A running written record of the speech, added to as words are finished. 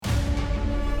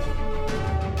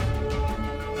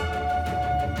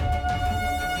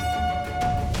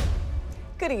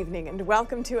Good evening and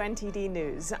welcome to NTD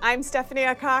News. I'm Stephanie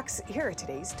Cox. Here are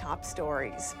today's top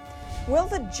stories. Will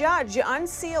the judge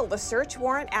unseal the search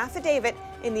warrant affidavit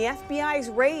in the FBI's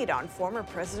raid on former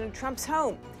President Trump's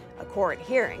home? A court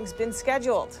hearing's been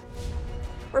scheduled.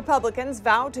 Republicans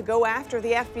vow to go after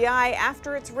the FBI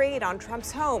after its raid on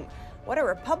Trump's home. What a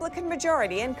Republican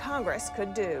majority in Congress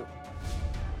could do.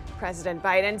 President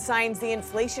Biden signs the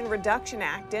Inflation Reduction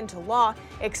Act into law,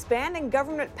 expanding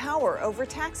government power over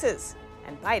taxes.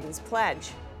 And Biden's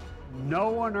pledge. No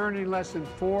one earning less than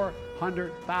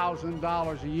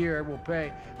 $400,000 a year will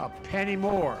pay a penny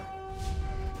more.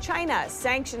 China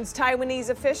sanctions Taiwanese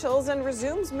officials and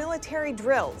resumes military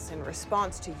drills in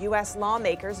response to U.S.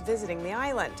 lawmakers visiting the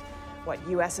island. What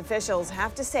U.S. officials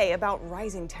have to say about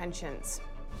rising tensions.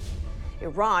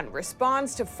 Iran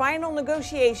responds to final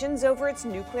negotiations over its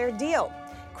nuclear deal.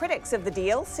 Critics of the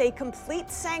deal say complete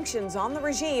sanctions on the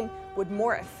regime would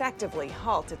more effectively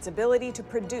halt its ability to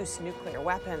produce nuclear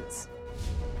weapons.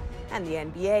 And the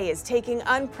NBA is taking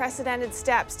unprecedented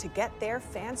steps to get their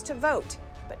fans to vote,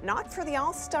 but not for the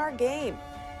All-Star game.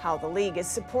 How the league is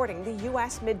supporting the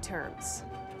U.S. midterms.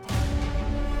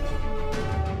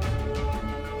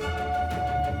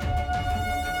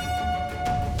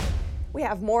 We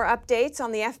have more updates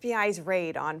on the FBI's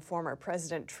raid on former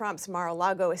President Trump's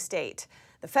Mar-a-Lago estate.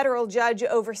 The federal judge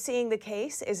overseeing the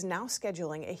case is now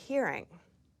scheduling a hearing.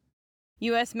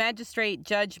 U.S. Magistrate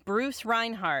Judge Bruce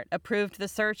Reinhart approved the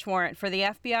search warrant for the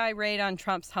FBI raid on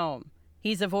Trump's home.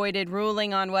 He's avoided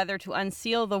ruling on whether to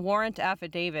unseal the warrant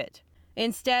affidavit.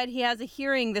 Instead, he has a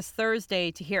hearing this Thursday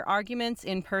to hear arguments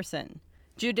in person.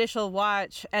 Judicial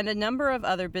Watch and a number of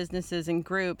other businesses and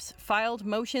groups filed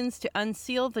motions to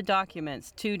unseal the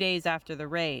documents 2 days after the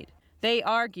raid. They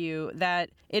argue that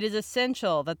it is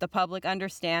essential that the public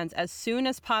understands as soon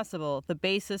as possible the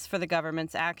basis for the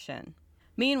government's action.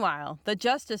 Meanwhile, the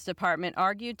Justice Department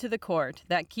argued to the court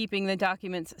that keeping the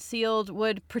documents sealed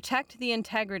would protect the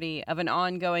integrity of an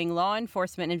ongoing law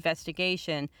enforcement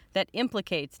investigation that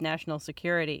implicates national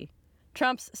security.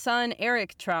 Trump's son,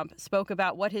 Eric Trump, spoke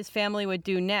about what his family would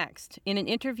do next in an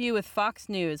interview with Fox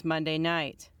News Monday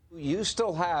night. You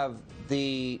still have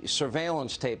the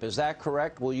surveillance tape, is that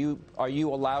correct? Are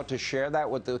you allowed to share that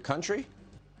with the country?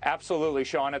 Absolutely,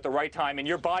 Sean, at the right time. And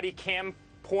your body cam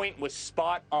point was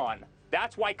spot on.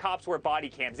 That's why cops wear body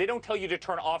cams. They don't tell you to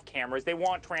turn off cameras. They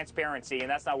want transparency, and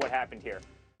that's not what happened here.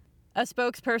 A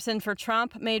spokesperson for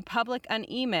Trump made public an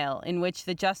email in which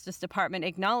the Justice Department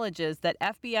acknowledges that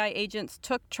FBI agents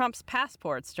took Trump's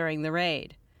passports during the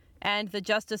raid. And the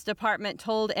Justice Department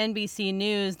told NBC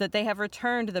News that they have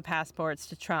returned the passports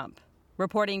to Trump.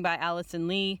 Reporting by Allison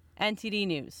Lee, NTD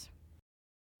News.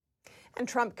 And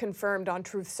Trump confirmed on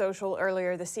Truth Social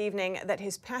earlier this evening that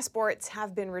his passports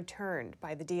have been returned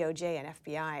by the DOJ and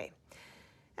FBI.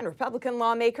 And Republican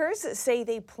lawmakers say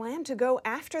they plan to go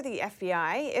after the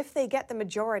FBI if they get the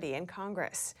majority in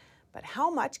Congress. But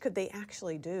how much could they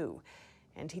actually do?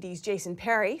 NTD's Jason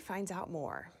Perry finds out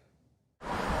more.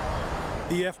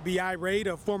 The FBI raid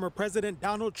of former President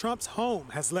Donald Trump's home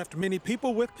has left many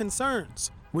people with concerns.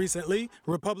 Recently,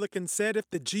 Republicans said if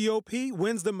the GOP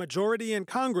wins the majority in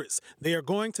Congress, they are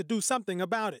going to do something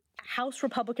about it. House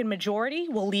Republican majority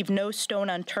will leave no stone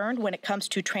unturned when it comes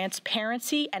to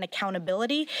transparency and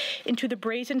accountability into the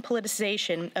brazen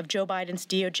politicization of Joe Biden's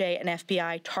DOJ and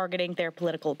FBI targeting their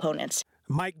political opponents.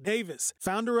 Mike Davis,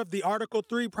 founder of the Article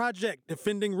 3 Project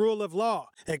Defending Rule of Law,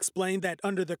 explained that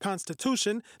under the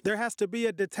Constitution, there has to be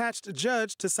a detached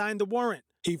judge to sign the warrant.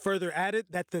 He further added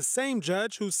that the same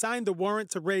judge who signed the warrant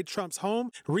to raid Trump's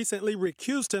home recently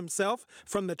recused himself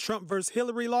from the Trump versus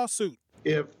Hillary lawsuit.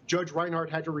 If Judge Reinhart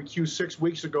had to recuse 6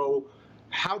 weeks ago,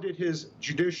 how did his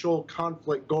judicial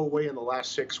conflict go away in the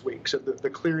last 6 weeks? The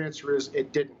clear answer is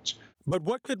it didn't. But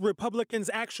what could Republicans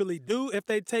actually do if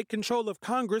they take control of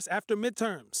Congress after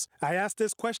midterms? I asked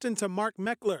this question to Mark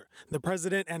Meckler, the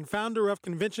president and founder of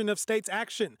Convention of States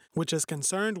Action, which is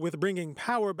concerned with bringing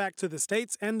power back to the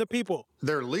states and the people.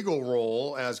 Their legal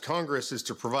role as Congress is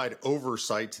to provide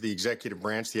oversight to the executive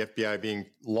branch, the FBI being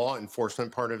law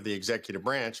enforcement part of the executive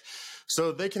branch.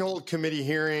 So they can hold committee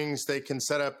hearings, they can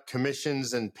set up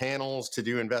commissions and panels to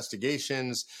do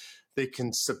investigations. They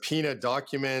can subpoena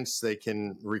documents, they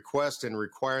can request and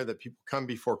require that people come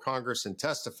before Congress and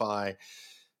testify.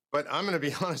 But I'm going to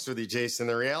be honest with you, Jason,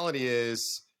 the reality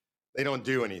is they don't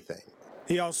do anything.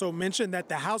 He also mentioned that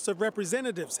the House of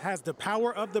Representatives has the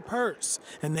power of the purse,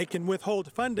 and they can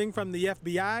withhold funding from the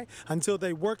FBI until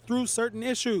they work through certain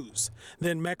issues.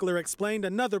 Then Meckler explained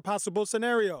another possible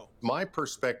scenario. My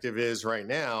perspective is right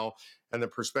now, and the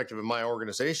perspective of my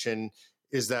organization,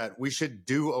 is that we should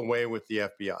do away with the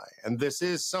FBI. And this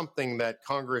is something that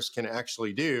Congress can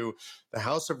actually do. The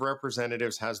House of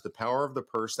Representatives has the power of the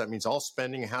purse. That means all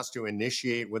spending has to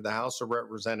initiate with the House of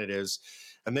Representatives.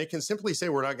 And they can simply say,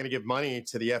 we're not going to give money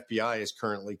to the FBI as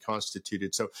currently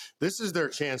constituted. So this is their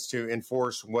chance to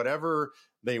enforce whatever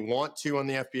they want to on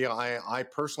the FBI. I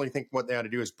personally think what they ought to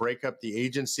do is break up the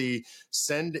agency,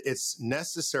 send its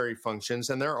necessary functions,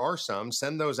 and there are some,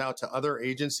 send those out to other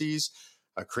agencies,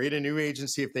 create a new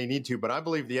agency if they need to. But I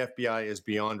believe the FBI is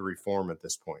beyond reform at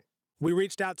this point. We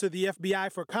reached out to the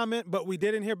FBI for comment, but we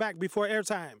didn't hear back before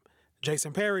airtime.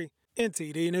 Jason Perry,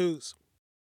 NTD News.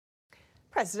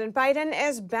 President Biden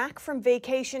is back from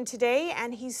vacation today,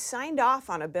 and he's signed off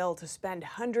on a bill to spend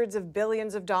hundreds of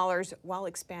billions of dollars while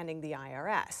expanding the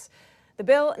IRS. The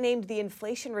bill, named the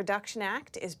Inflation Reduction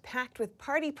Act, is packed with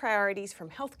party priorities from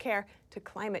health care to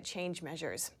climate change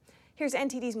measures. Here's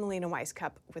NTD's Melina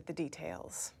Weiskup with the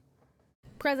details.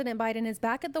 President Biden is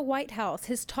back at the White House,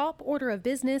 his top order of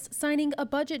business, signing a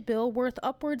budget bill worth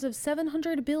upwards of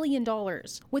 $700 billion.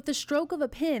 With the stroke of a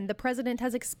pen, the president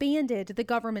has expanded the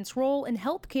government's role in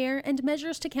health care and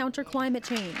measures to counter climate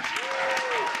change.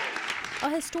 A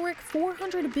historic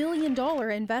 $400 billion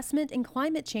investment in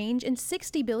climate change and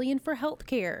 $60 billion for health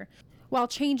care. While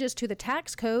changes to the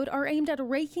tax code are aimed at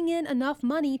raking in enough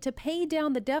money to pay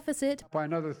down the deficit by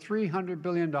another $300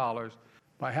 billion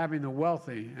by having the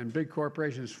wealthy and big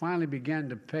corporations finally begin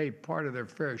to pay part of their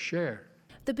fair share.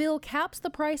 The bill caps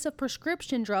the price of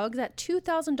prescription drugs at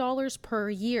 $2,000 per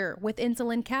year, with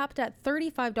insulin capped at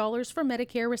 $35 for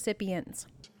Medicare recipients.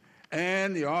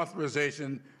 And the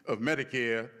authorization of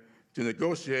Medicare to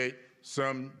negotiate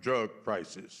some drug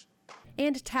prices.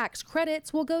 And tax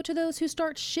credits will go to those who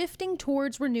start shifting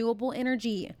towards renewable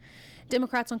energy.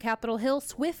 Democrats on Capitol Hill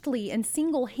swiftly and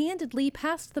single-handedly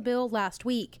passed the bill last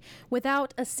week,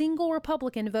 without a single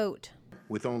Republican vote.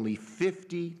 With only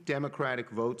 50 Democratic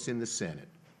votes in the Senate,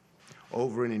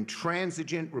 over an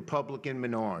intransigent Republican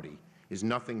minority is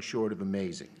nothing short of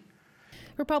amazing.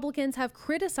 Republicans have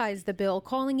criticized the bill,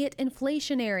 calling it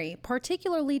inflationary,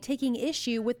 particularly taking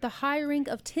issue with the hiring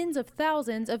of tens of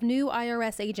thousands of new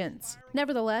IRS agents.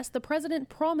 Nevertheless, the president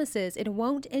promises it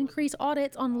won't increase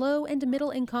audits on low and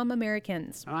middle-income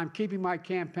Americans. And I'm keeping my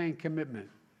campaign commitment.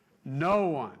 No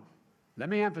one, let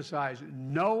me emphasize,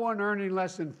 no one earning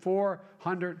less than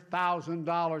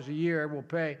 $400,000 a year will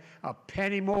pay a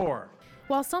penny more.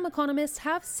 While some economists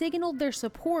have signaled their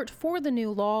support for the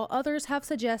new law, others have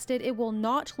suggested it will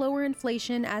not lower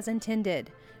inflation as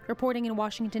intended. Reporting in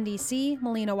Washington, D.C.,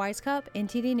 Melina Weiskup,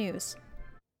 NTD News.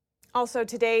 Also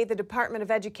today, the Department of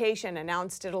Education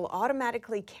announced it'll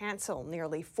automatically cancel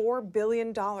nearly $4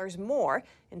 billion more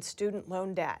in student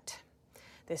loan debt.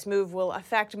 This move will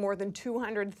affect more than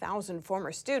 200,000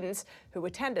 former students who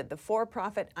attended the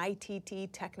for-profit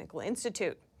ITT Technical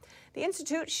Institute. The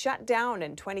institute shut down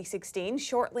in 2016,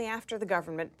 shortly after the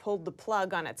government pulled the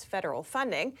plug on its federal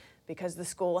funding because the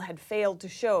school had failed to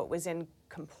show it was in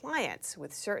compliance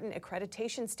with certain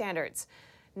accreditation standards.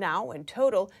 Now, in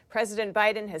total, President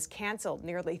Biden has canceled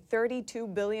nearly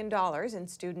 $32 billion in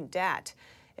student debt.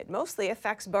 It mostly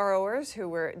affects borrowers who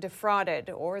were defrauded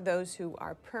or those who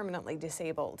are permanently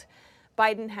disabled.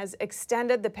 Biden has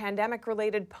extended the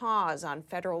pandemic-related pause on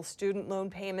federal student loan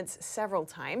payments several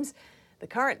times. The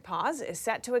current pause is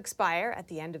set to expire at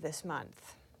the end of this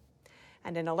month.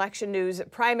 And in election news,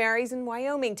 primaries in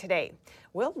Wyoming today.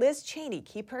 Will Liz Cheney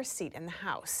keep her seat in the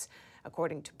House?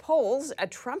 According to polls, a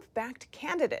Trump-backed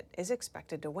candidate is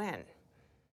expected to win.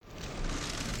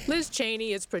 Liz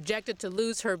Cheney is projected to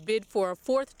lose her bid for a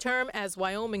fourth term as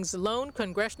Wyoming's lone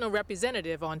congressional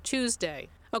representative on Tuesday.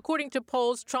 According to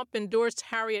polls, Trump-endorsed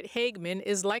Harriet Hageman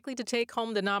is likely to take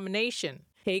home the nomination.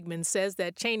 Hageman says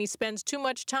that Cheney spends too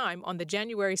much time on the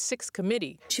January 6th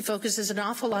committee. She focuses an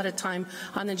awful lot of time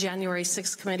on the January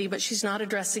 6th committee, but she's not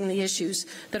addressing the issues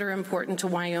that are important to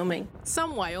Wyoming.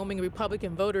 Some Wyoming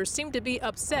Republican voters seem to be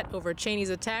upset over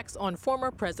Cheney's attacks on former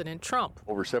President Trump.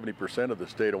 Over 70% of the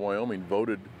state of Wyoming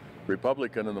voted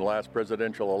Republican in the last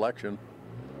presidential election,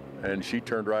 and she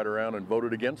turned right around and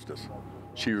voted against us.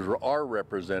 She was our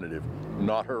representative,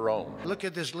 not her own. Look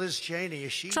at this Liz Cheney.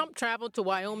 Trump traveled to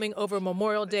Wyoming over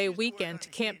Memorial Day weekend to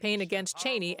campaign against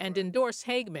Cheney and endorse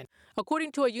Hageman.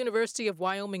 According to a University of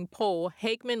Wyoming poll,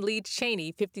 Hageman leads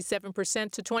Cheney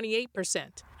 57% to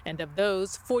 28%. And of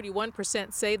those,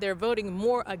 41% say they're voting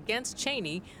more against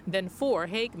Cheney than for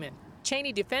Hageman.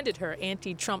 Cheney defended her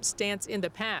anti-Trump stance in the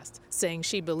past, saying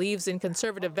she believes in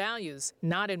conservative values,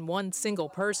 not in one single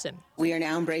person. We are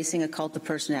now embracing a cult of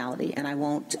personality, and I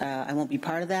won't be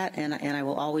part of that, and I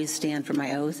will always stand for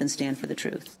my oath and stand for the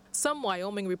truth. Some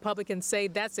Wyoming Republicans say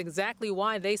that's exactly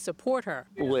why they support her.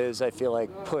 Liz, I feel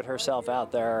like, put herself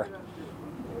out there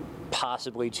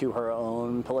possibly to her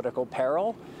own political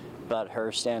peril, but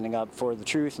her standing up for the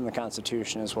truth and the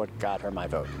Constitution is what got her my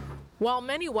vote. While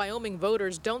many Wyoming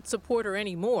voters don't support her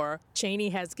anymore, Cheney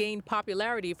has gained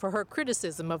popularity for her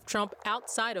criticism of Trump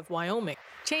outside of Wyoming.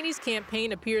 Cheney's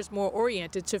campaign appears more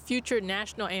oriented to future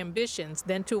national ambitions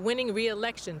than to winning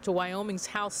re-election to Wyoming's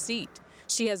House seat.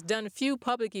 She has done few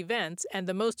public events, and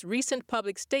the most recent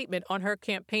public statement on her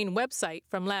campaign website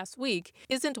from last week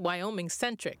isn't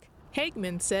Wyoming-centric.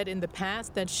 Hageman said in the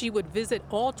past that she would visit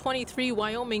all 23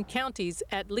 Wyoming counties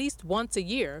at least once a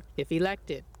year if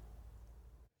elected.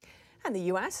 And the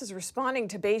U.S. is responding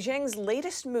to Beijing's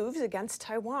latest moves against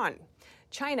Taiwan.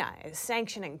 China is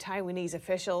sanctioning Taiwanese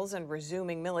officials and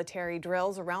resuming military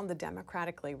drills around the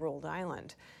democratically ruled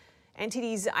island.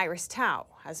 NTD's Iris Tao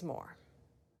has more.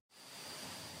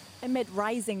 Amid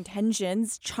rising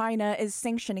tensions, China is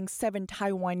sanctioning 7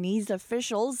 Taiwanese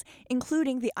officials,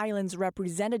 including the island's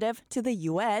representative to the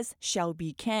U.S.,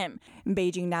 Shelby Kim.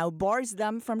 Beijing now bars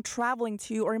them from traveling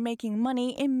to or making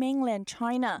money in mainland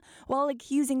China, while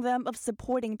accusing them of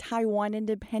supporting Taiwan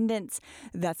independence.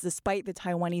 That's despite the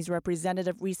Taiwanese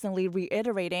representative recently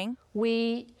reiterating,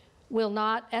 "We will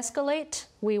not escalate,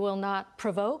 we will not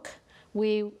provoke,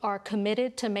 we are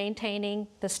committed to maintaining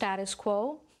the status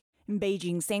quo."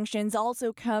 Beijing sanctions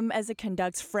also come as it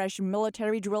conducts fresh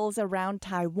military drills around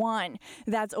Taiwan.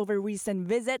 That's over recent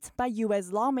visits by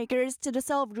U.S. lawmakers to the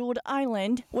self-ruled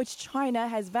island, which China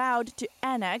has vowed to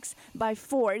annex by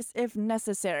force if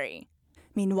necessary.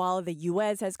 Meanwhile, the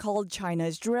U.S. has called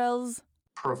China's drills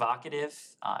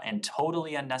provocative and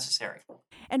totally unnecessary.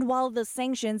 And while the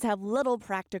sanctions have little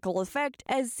practical effect,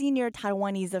 as senior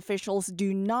Taiwanese officials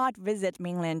do not visit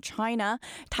mainland China,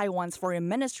 Taiwan's foreign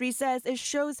ministry says it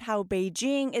shows how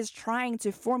Beijing is trying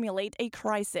to formulate a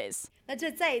crisis.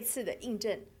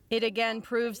 It again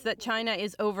proves that China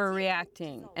is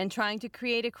overreacting and trying to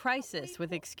create a crisis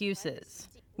with excuses.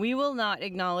 We will not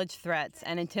acknowledge threats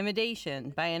and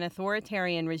intimidation by an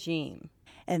authoritarian regime.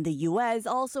 And the U.S.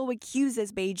 also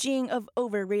accuses Beijing of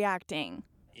overreacting.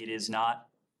 It is not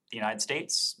the United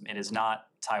States. It is not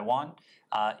Taiwan.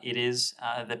 It is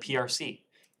the PRC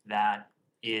that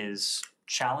is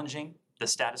challenging the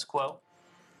status quo.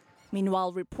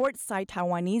 Meanwhile, reports cite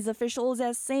Taiwanese officials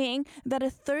as saying that a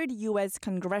third U.S.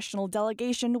 congressional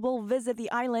delegation will visit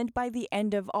the island by the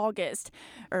end of August.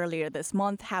 Earlier this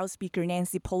month, House Speaker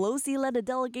Nancy Pelosi led a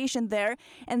delegation there,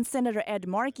 and Senator Ed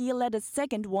Markey led a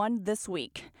second one this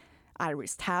week.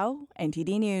 Iris Tao,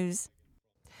 NTD News.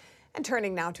 And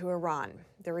turning now to Iran.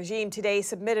 The regime today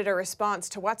submitted a response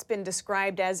to what's been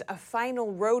described as a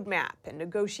final roadmap in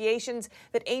negotiations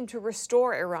that aim to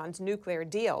restore Iran's nuclear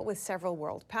deal with several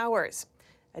world powers.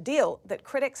 A deal that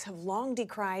critics have long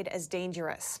decried as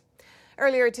dangerous.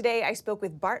 Earlier today, I spoke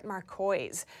with Bart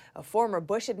Marcois, a former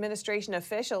Bush administration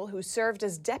official who served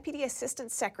as Deputy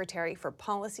Assistant Secretary for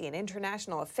Policy and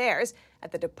International Affairs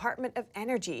at the Department of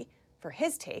Energy, for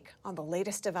his take on the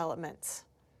latest developments.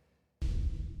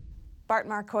 Bart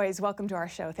Marcois, welcome to our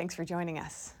show. Thanks for joining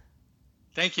us.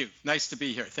 Thank you. Nice to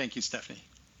be here. Thank you, Stephanie.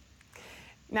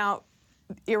 Now,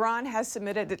 Iran has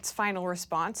submitted its final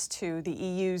response to the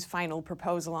EU's final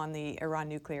proposal on the Iran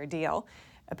nuclear deal.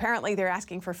 Apparently, they're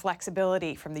asking for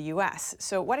flexibility from the U.S.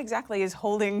 So what exactly is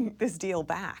holding this deal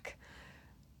back?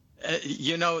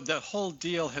 The whole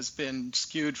deal has been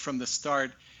skewed from the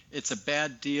start. It's a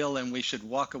bad deal, and we should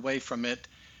walk away from it.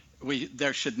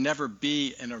 There should never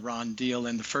be an Iran deal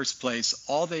in the first place.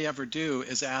 All they ever do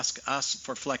is ask us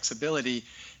for flexibility,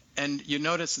 and you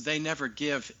notice they never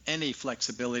give any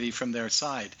flexibility from their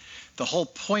side. The whole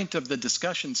point of the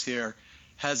discussions here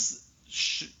is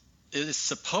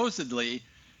supposedly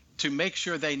to make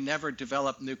sure they never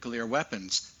develop nuclear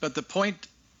weapons. But the point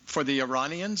for the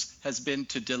Iranians has been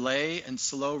to delay and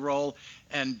slow roll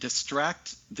and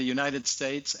distract the United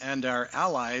States and our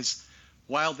allies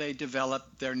while they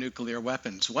develop their nuclear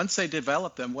weapons. Once they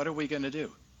develop them, what are we going to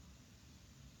do?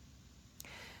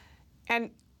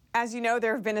 And as you know,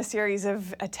 there have been a series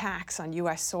of attacks on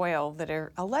U.S. soil that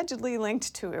are allegedly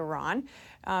linked to Iran.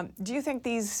 Do you think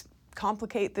these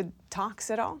complicate the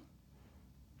talks at all?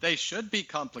 They should be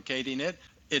complicating it.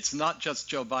 It's not just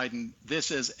Joe Biden.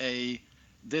 This is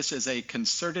a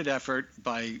concerted effort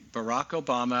by Barack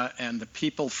Obama and the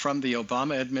people from the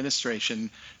Obama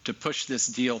administration to push this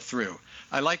deal through.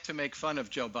 I like to make fun of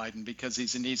Joe Biden because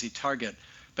he's an easy target,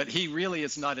 But he really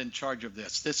is not in charge of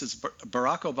this. This is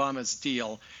Barack Obama's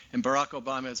deal, and Barack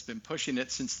Obama has been pushing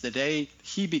it since the day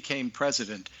he became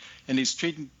president. And he's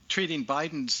treating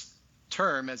Biden's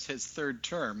term as his third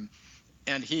term,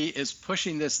 and he is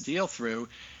pushing this deal through.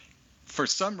 For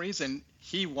some reason,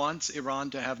 he wants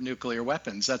Iran to have nuclear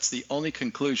weapons. That's the only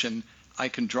conclusion I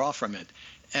can draw from it.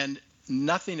 And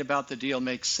nothing about the deal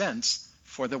makes sense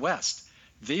for the West.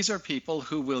 These are people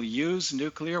who will use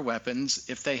nuclear weapons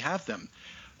if they have them.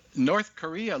 North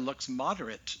Korea looks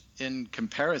moderate in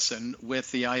comparison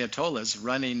with the Ayatollahs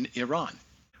running Iran.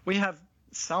 We have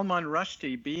Salman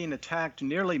Rushdie being attacked,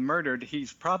 nearly murdered.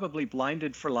 He's probably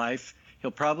blinded for life.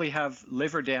 He'll probably have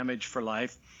liver damage for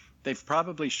life. They've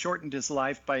probably shortened his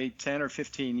life by 10 or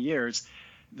 15 years.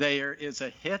 There is a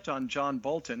hit on John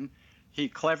Bolton. He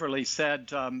cleverly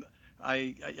said, I'm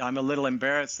a little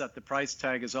embarrassed that the price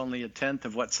tag is only a tenth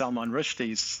of what Salman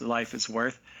Rushdie's life is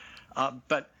worth.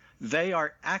 But they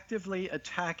are actively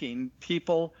attacking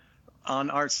people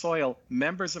on our soil,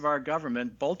 members of our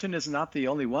government. Bolton is not the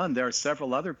only one. There are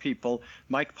several other people.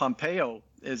 Mike Pompeo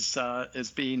is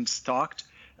being stalked.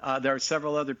 There are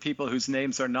several other people whose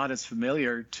names are not as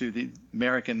familiar to the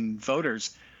American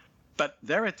voters. But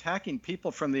they're attacking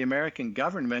people from the American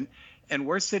government, and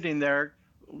we're sitting there,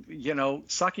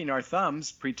 sucking our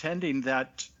thumbs, pretending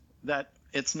that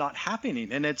it's not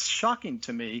happening. And it's shocking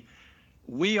to me.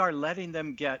 We are letting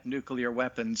them get nuclear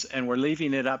weapons, and we're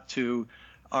leaving it up to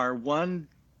our one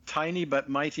tiny but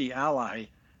mighty ally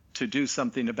to do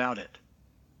something about it.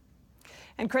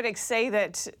 And critics say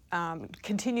that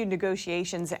continued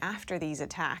negotiations after these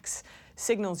attacks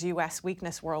signals U.S.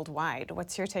 weakness worldwide.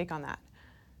 What's your take on that?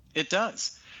 It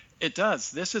does. It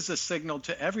does. This is a signal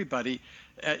to everybody.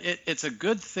 It's a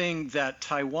good thing that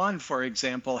Taiwan, for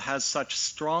example, has such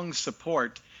strong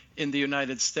support in the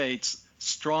United States,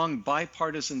 strong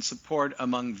bipartisan support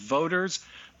among voters,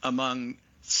 among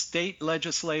state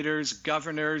legislators,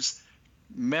 governors,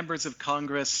 members of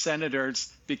Congress,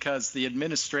 senators, because the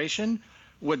administration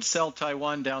would sell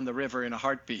Taiwan down the river in a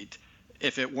heartbeat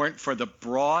if it weren't for the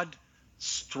broad,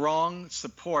 strong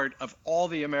support of all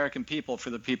the American people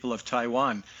for the people of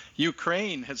Taiwan.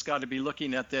 Ukraine has got to be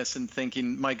looking at this and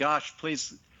thinking, my gosh,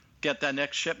 please get that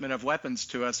next shipment of weapons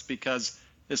to us because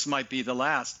this might be the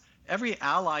last. Every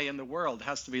ally in the world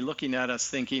has to be looking at us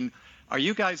thinking, are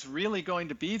you guys really going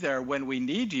to be there when we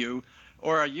need you,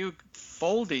 or are you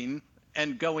folding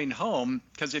and going home?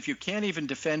 Because if you can't even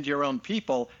defend your own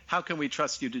people, how can we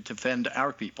trust you to defend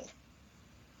our people?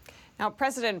 Now,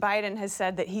 President Biden has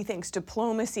said that he thinks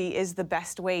diplomacy is the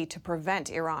best way to prevent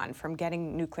Iran from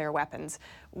getting nuclear weapons.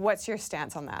 What's your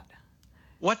stance on that?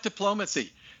 What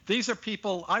diplomacy? These are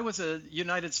people, I was a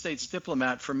United States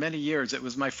diplomat for many years. It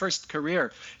was my first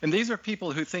career. And these are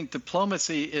people who think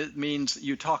diplomacy, it means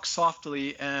you talk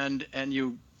softly and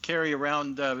you carry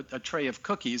around a tray of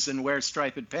cookies and wear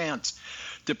striped pants.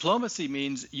 Diplomacy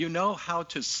means you know how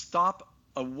to stop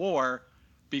a war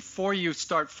before you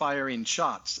start firing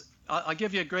shots. I'll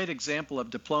give you a great example of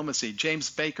diplomacy.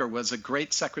 James Baker was a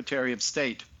great Secretary of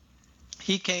State.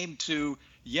 He came to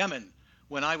Yemen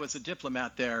when I was a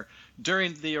diplomat there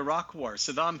during the Iraq War.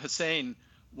 Saddam Hussein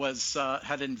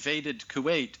had invaded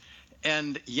Kuwait,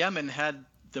 and Yemen had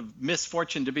the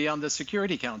misfortune to be on the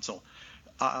Security Council.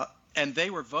 And they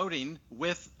were voting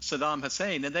with Saddam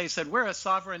Hussein, and they said, we're a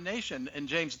sovereign nation. And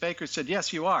James Baker said,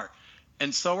 yes, you are.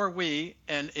 And so are we.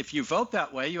 And if you vote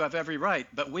that way, you have every right.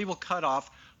 But we will cut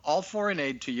off all foreign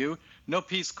aid to you. No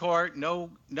Peace Corps,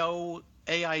 no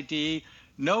AID,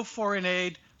 no foreign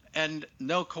aid, and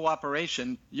no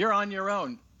cooperation. You're on your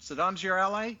own. Saddam's your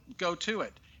ally, go to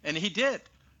it. And he did.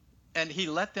 And he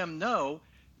let them know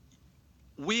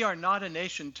we are not a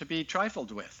nation to be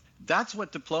trifled with. That's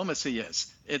what diplomacy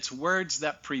is. It's words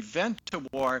that prevent a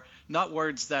war, not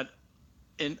words that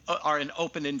are an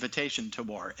open invitation to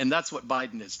war. And that's what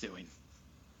Biden is doing.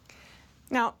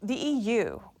 Now, the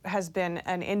EU has been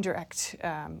an indirect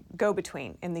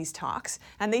go-between in these talks,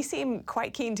 and they seem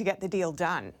quite keen to get the deal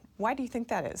done. Why do you think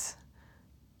that is?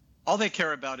 All they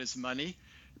care about is money.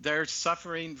 They're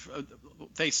suffering.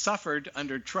 They suffered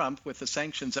under Trump with the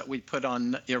sanctions that we put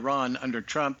on Iran under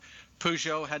Trump.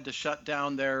 Peugeot had to shut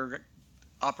down their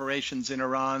operations in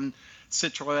Iran.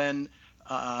 Citroën,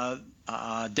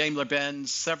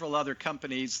 Daimler-Benz, several other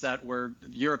companies that were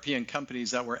European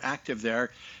companies that were active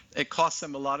there. It cost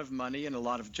them a lot of money and a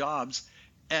lot of jobs.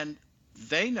 And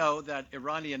they know that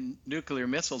Iranian nuclear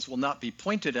missiles will not be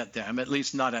pointed at them, at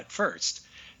least not at first.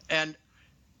 And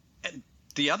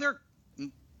the other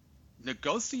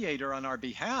negotiator on our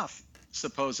behalf,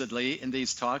 supposedly, in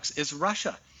these talks is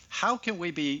Russia. How can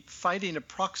we be fighting a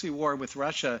proxy war with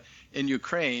Russia in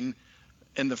Ukraine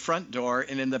in the front door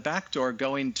and in the back door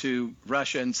going to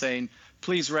Russia and saying,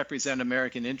 please represent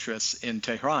American interests in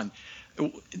Tehran.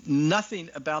 Nothing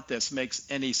about this makes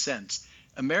any sense.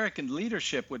 American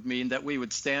leadership would mean that we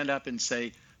would stand up and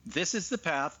say, this is the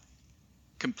path,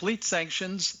 complete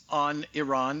sanctions on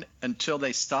Iran until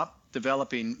they stop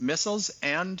developing missiles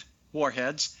and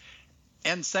warheads,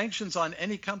 and sanctions on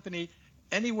any company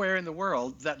anywhere in the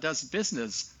world that does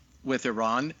business with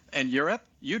Iran. And Europe,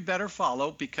 you'd better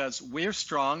follow because we're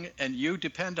strong and you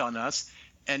depend on us,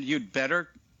 and you'd better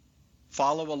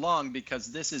follow along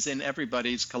because this is in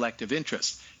everybody's collective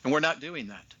interest. And we're not doing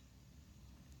that.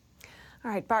 All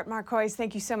right, Bart Marcois,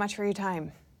 thank you so much for your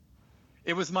time.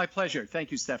 It was my pleasure.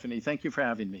 Thank you, Stephanie. Thank you for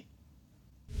having me.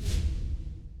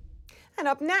 And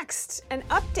up next, an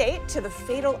update to the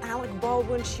fatal Alec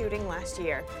Baldwin shooting last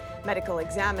year. Medical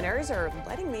examiners are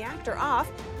letting the actor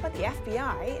off, but the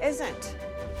FBI isn't.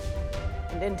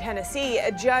 And in Tennessee,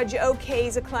 a judge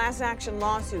okays a class action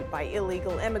lawsuit by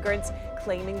illegal immigrants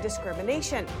claiming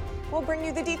discrimination. We'll bring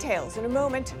you the details in a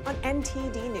moment on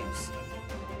NTD News.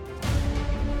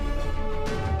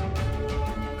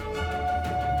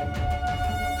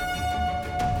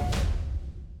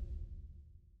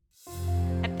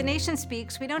 At The Nation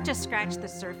Speaks, we don't just scratch the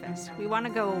surface. We want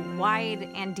to go wide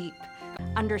and deep,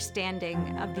 understanding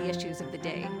of the issues of the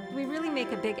day. We really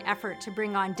make a big effort to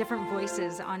bring on different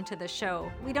voices onto the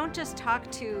show. We don't just talk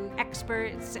to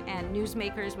experts and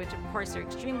newsmakers, which of course are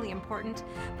extremely important,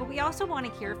 but we also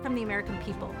want to hear from the American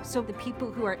people. So the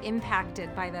people who are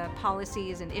impacted by the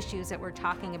policies and issues that we're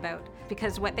talking about,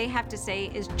 because what they have to say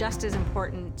is just as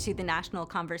important to the national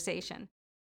conversation.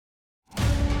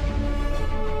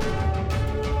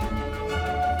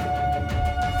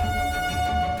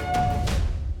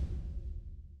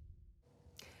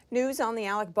 News on the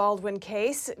Alec Baldwin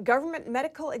case. Government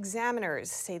medical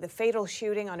examiners say the fatal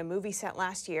shooting on a movie set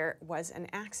last year was an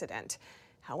accident.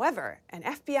 However, an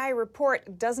FBI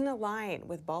report doesn't align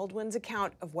with Baldwin's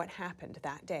account of what happened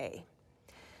that day.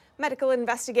 Medical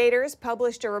investigators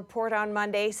published a report on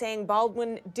Monday saying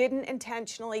Baldwin didn't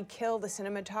intentionally kill the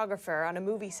cinematographer on a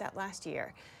movie set last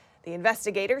year. The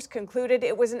investigators concluded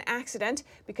it was an accident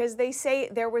because they say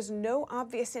there was no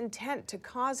obvious intent to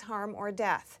cause harm or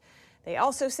death. They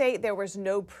also say there was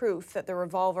no proof that the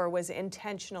revolver was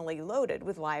intentionally loaded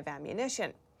with live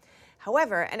ammunition.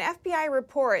 However, an FBI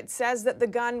report says that the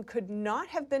gun could not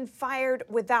have been fired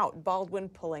without Baldwin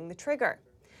pulling the trigger.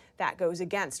 That goes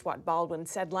against what Baldwin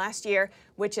said last year,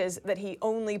 which is that he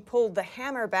only pulled the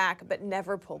hammer back but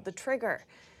never pulled the trigger.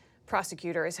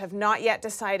 Prosecutors have not yet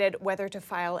decided whether to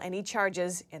file any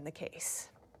charges in the case.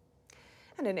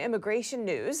 And in immigration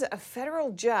news, a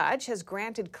federal judge has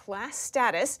granted class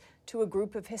status to a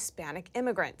group of Hispanic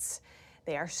immigrants.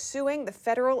 They are suing the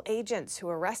federal agents who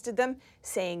arrested them,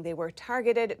 saying they were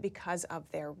targeted because of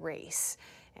their race.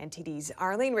 NTD's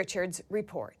Arlene Richards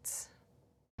reports.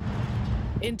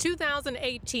 In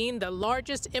 2018, the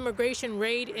largest immigration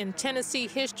raid in Tennessee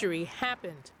history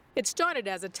happened. It started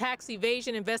as a tax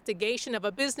evasion investigation of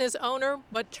a business owner,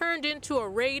 but turned into a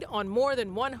raid on more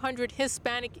than 100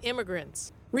 Hispanic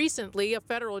immigrants. Recently, a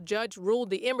federal judge ruled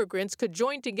the immigrants could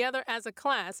join together as a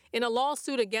class in a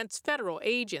lawsuit against federal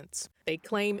agents. They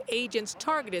claim agents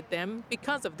targeted them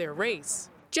because of their race.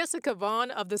 Jessica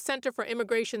Vaughn of the Center for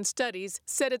Immigration Studies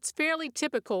said it's fairly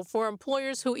typical for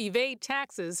employers who evade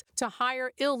taxes to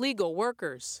hire illegal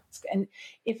workers. And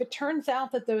if it turns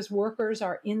out that those workers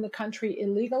are in the country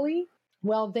illegally,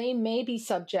 well, they may be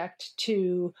subject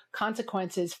to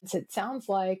consequences. It sounds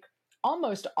like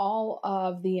almost all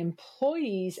of the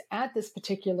employees at this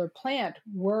particular plant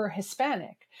were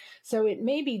Hispanic. So it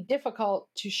may be difficult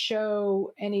to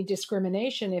show any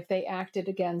discrimination if they acted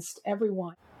against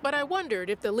everyone. But I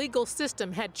wondered if the legal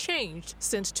system had changed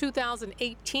since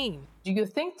 2018. Do you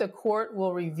think the court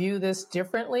will review this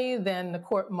differently than the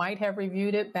court might have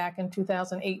reviewed it back in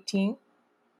 2018?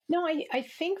 No, I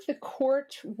think the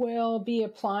court will be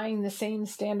applying the same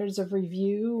standards of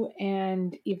review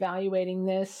and evaluating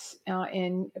this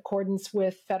in accordance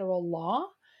with federal law.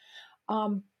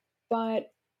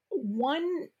 But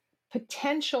one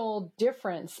potential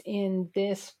difference in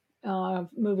this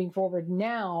moving forward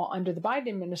now under the Biden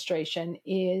administration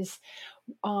is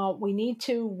we need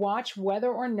to watch whether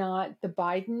or not the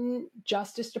Biden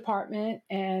Justice Department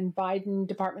and Biden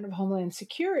Department of Homeland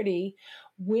Security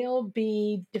will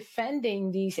be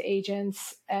defending these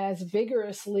agents as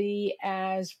vigorously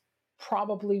as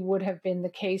probably would have been the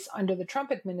case under the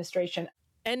Trump administration.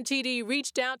 NTD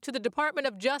reached out to the Department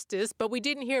of Justice, but we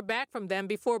didn't hear back from them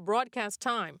before broadcast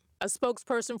time. A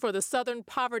spokesperson for the Southern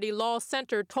Poverty Law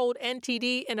Center told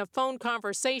NTD in a phone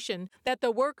conversation that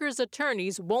the workers'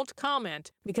 attorneys won't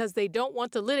comment because they don't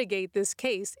want to litigate this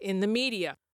case in the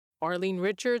media. Arlene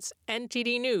Richards,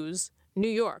 NTD News, New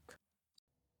York.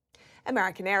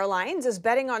 American Airlines is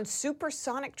betting on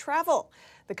supersonic travel.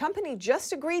 The company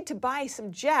just agreed to buy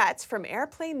some jets from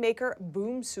airplane maker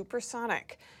Boom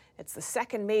Supersonic. It's the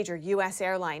second major U.S.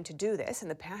 airline to do this in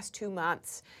the past 2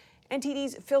 months.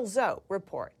 NTD's Phil Zoe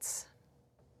reports.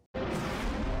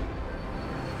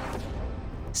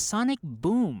 Sonic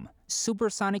boom.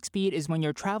 Supersonic speed is when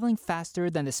you're traveling faster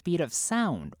than the speed of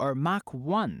sound, or Mach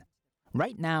 1.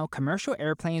 Right now, commercial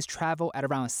airplanes travel at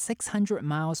around 600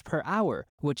 miles per hour,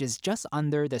 which is just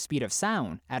under the speed of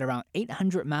sound, at around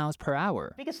 800 miles per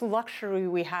hour. The biggest luxury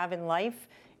we have in life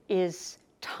is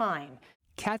time.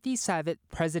 Kathy Savitt,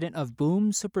 president of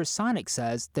Boom Supersonic,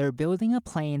 says they're building a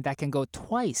plane that can go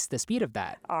twice the speed of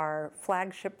that. Our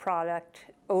flagship product,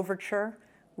 Overture,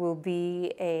 will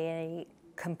be a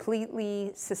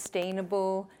completely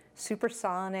sustainable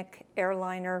supersonic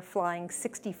airliner flying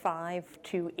 65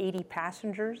 to 80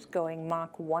 passengers, going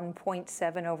Mach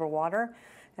 1.7 over water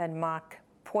and Mach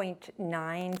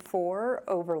 0.94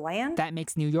 over land. That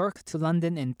makes New York to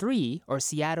London in 3 or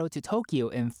Seattle to Tokyo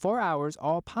in 4 hours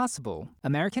all possible.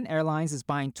 American Airlines is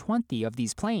buying 20 of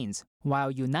these planes,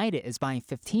 while United is buying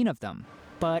 15 of them.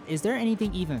 But is there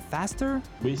anything even faster?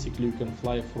 Basically, you can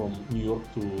fly from New York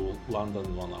to London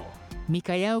in 1 hour.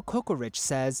 Mikhail Kokorich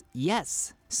says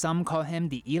yes. Some call him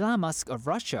the Elon Musk of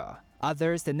Russia.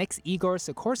 Others the next Igor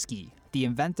Sikorsky, the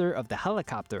inventor of the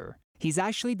helicopter. He's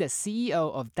actually the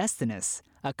CEO of Destinus,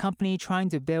 a company trying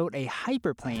to build a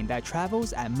hyperplane that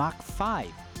travels at Mach 5,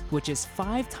 which is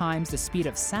 5 times the speed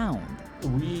of sound.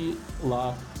 We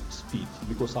love speed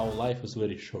because our life is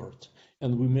very short,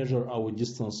 and we measure our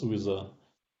distance with a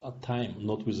time,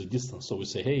 not with a distance. So we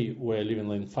say, hey, we're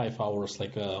living in 5 hours,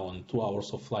 like on 2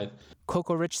 hours of flight.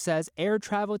 Kokorich says air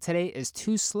travel today is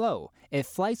too slow. If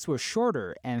flights were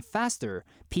shorter and faster,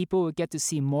 people would get to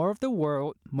see more of the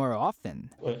world more often.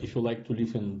 If you like to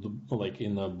live in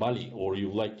Bali, or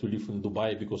you like to live in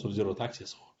Dubai because of zero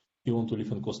taxes, or you want to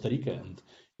live in Costa Rica and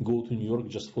go to New York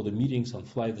just for the meetings and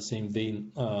fly the same day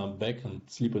back and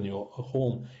sleep in your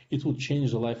home, it will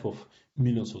change the life of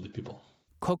millions of the people.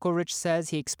 Kokorich says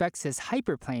he expects his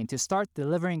hyperplane to start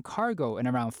delivering cargo in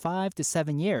around 5 to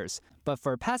 7 years, but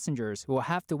for passengers who will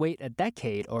have to wait a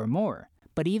decade or more.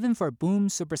 But even for Boom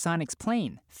Supersonic's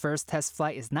plane, first test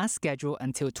flight is not scheduled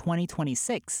until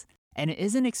 2026, and it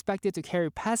isn't expected to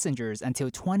carry passengers until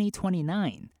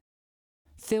 2029.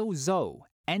 Phil Zoe,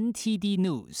 NTD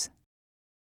News.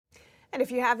 And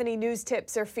if you have any news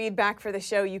tips or feedback for the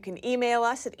show, you can email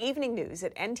us at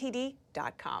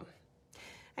eveningnews@ntd.com.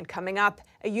 And coming up,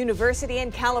 a university in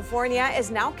California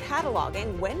is now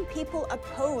cataloging when people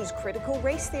oppose critical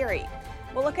race theory.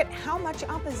 We'll look at how much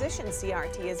opposition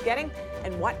CRT is getting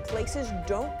and what places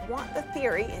don't want the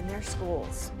theory in their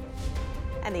schools.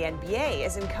 And the NBA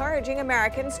is encouraging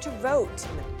Americans to vote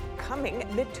in the coming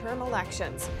midterm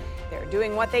elections. They're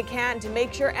doing what they can to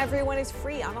make sure everyone is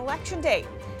free on Election Day.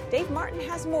 Dave Martin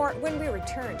has more when we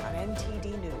return on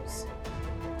NTD News.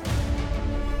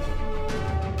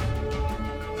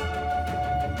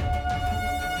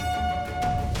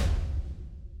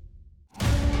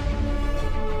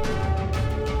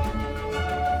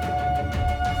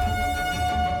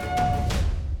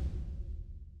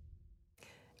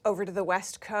 Over to the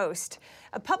West Coast.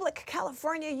 A public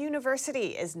California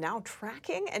university is now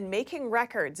tracking and making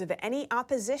records of any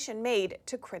opposition made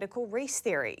to critical race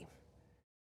theory.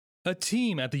 A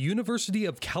team at the University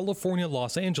of California,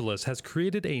 Los Angeles has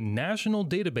created a national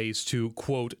database to,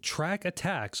 quote, track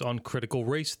attacks on critical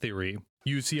race theory.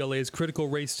 UCLA's Critical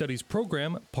Race Studies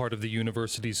program, part of the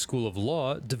university's School of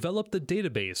Law, developed the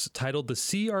database titled the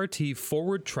CRT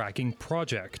Forward Tracking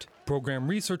Project. Program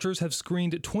researchers have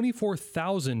screened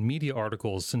 24,000 media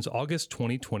articles since August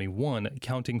 2021,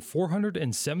 counting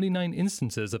 479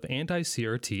 instances of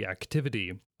anti-CRT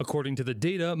activity. According to the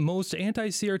data, most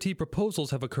anti-CRT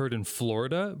proposals have occurred in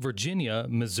Florida, Virginia,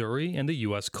 Missouri, and the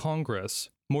U.S. Congress.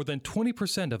 More than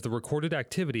 20% of the recorded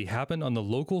activity happened on the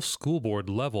local school board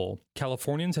level.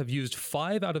 Californians have used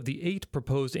 5 out of the 8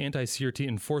 proposed anti-CRT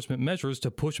enforcement measures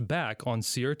to push back on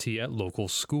CRT at local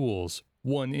schools.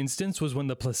 One instance was when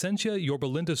the Placentia Yorba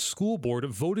Linda School Board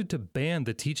voted to ban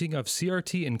the teaching of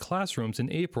CRT in classrooms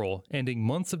in April, ending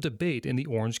months of debate in the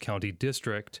Orange County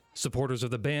District. Supporters of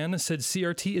the ban said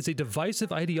CRT is a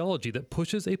divisive ideology that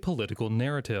pushes a political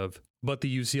narrative. But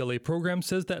the UCLA program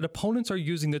says that opponents are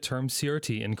using the term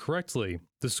CRT incorrectly.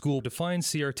 The school defines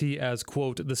CRT as,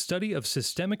 quote, the study of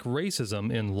systemic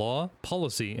racism in law,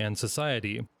 policy, and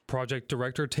society. Project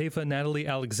Director Taifa Natalie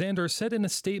Alexander said in a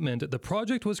statement the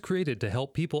project was created to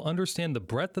help people understand the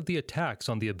breadth of the attacks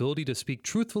on the ability to speak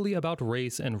truthfully about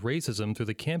race and racism through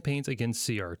the campaigns against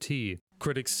CRT.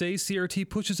 Critics say CRT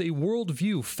pushes a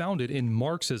worldview founded in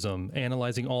Marxism,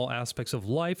 analyzing all aspects of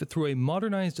life through a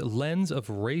modernized lens of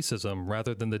racism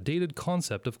rather than the dated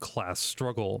concept of class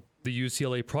struggle. The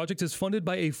UCLA project is funded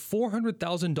by a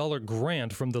 $400,000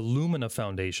 grant from the Lumina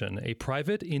Foundation, a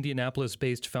private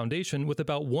Indianapolis-based foundation with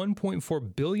about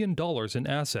 $1.4 billion in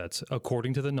assets,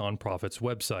 according to the nonprofit's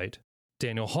website.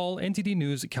 Daniel Hall, NTD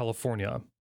News, California.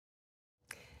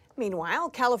 Meanwhile,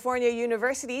 California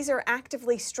universities are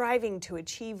actively striving to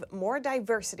achieve more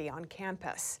diversity on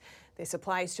campus. This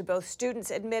applies to both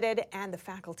students admitted and the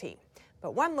faculty.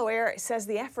 But one lawyer says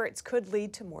the efforts could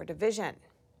lead to more division.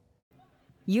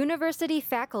 University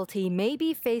faculty may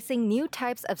be facing new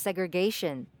types of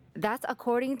segregation. That's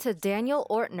according to Daniel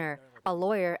Ortner, a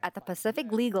lawyer at the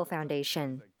Pacific Legal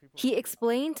Foundation. He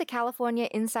explained to California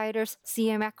Insider's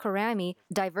Siamak Karami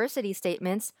diversity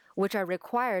statements, which are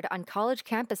required on college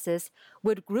campuses,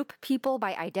 would group people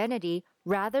by identity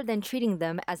rather than treating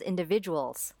them as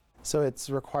individuals. So it's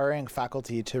requiring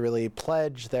faculty to really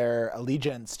pledge their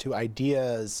allegiance to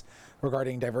ideas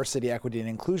regarding diversity, equity, and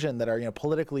inclusion that are,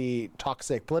 politically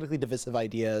toxic, politically divisive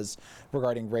ideas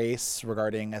regarding race,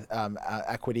 regarding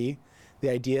equity. The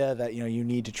idea that you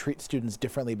need to treat students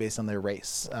differently based on their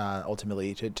race.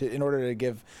 Ultimately, in order to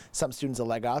give some students a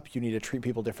leg up, you need to treat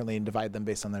people differently and divide them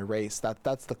based on their race.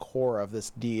 That's the core of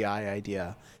this DEI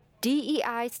idea.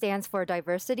 DEI stands for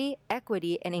diversity,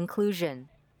 equity, and inclusion.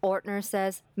 Ortner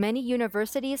says many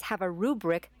universities have a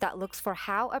rubric that looks for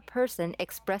how a person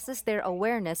expresses their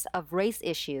awareness of race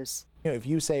issues. If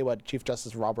you say what Chief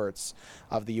Justice Roberts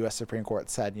of the U.S. Supreme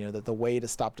Court said, that the way to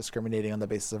stop discriminating on the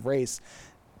basis of race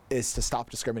is to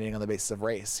stop discriminating on the basis of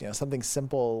race. Something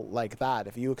simple like that.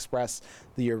 If you express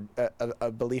your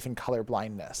belief in color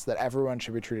blindness, that everyone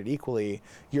should be treated equally,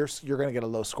 you're going to get a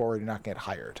low score and you're not going to get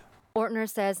hired. Ortner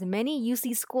says many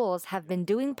UC schools have been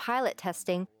doing pilot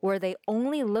testing where they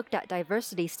only looked at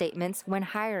diversity statements when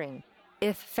hiring.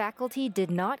 If faculty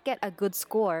did not get a good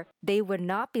score, they would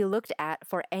not be looked at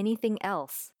for anything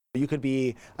else. You could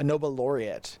be a Nobel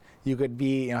laureate. You could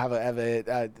be, have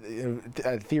a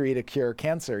theory to cure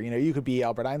cancer. You could be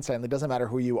Albert Einstein. It doesn't matter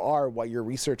who you are, what your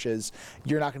research is.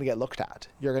 You're not going to get looked at.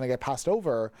 You're going to get passed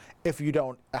over if you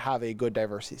don't have a good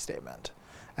diversity statement.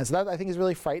 And so that, I think, is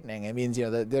really frightening. It means,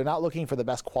 they're not looking for the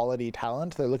best quality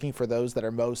talent. They're looking for those that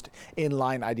are most in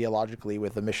line ideologically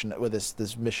with the mission, with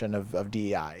this mission of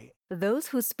DEI. Those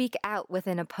who speak out with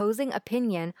an opposing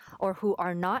opinion or who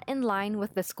are not in line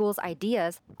with the school's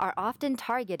ideas are often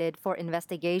targeted for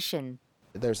investigation.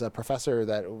 There's a professor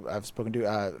that I've spoken to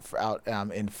out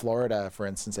in Florida, for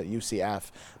instance, at UCF,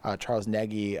 Charles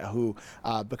Nagy, who,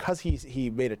 because he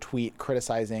made a tweet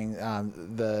criticizing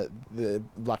the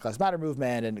Black Lives Matter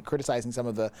movement and criticizing some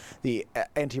of the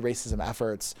anti-racism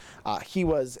efforts, he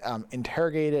was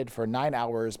interrogated for 9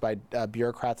 hours by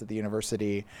bureaucrats at the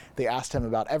university. They asked him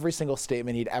about every single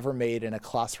statement he'd ever made in a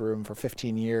classroom for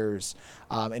 15 years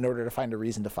in order to find a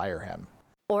reason to fire him.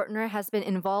 Ortner has been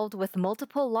involved with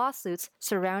multiple lawsuits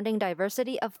surrounding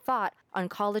diversity of thought on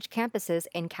college campuses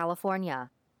in California.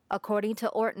 According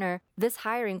to Ortner, this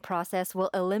hiring process will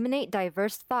eliminate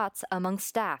diverse thoughts among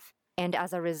staff, and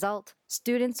as a result,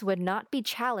 students would not be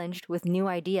challenged with new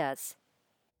ideas.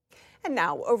 And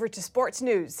now over to sports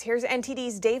news. Here's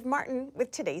NTD's Dave Martin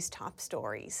with today's top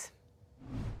stories.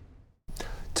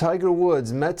 Tiger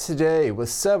Woods met today with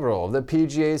several of the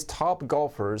PGA's top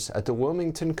golfers at the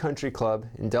Wilmington Country Club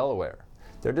in Delaware.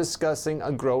 They're discussing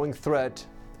a growing threat,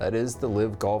 that is the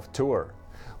LIV Golf Tour.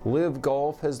 LIV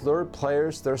Golf has lured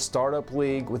players to their startup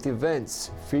league with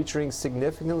events featuring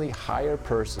significantly higher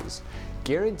purses,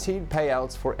 guaranteed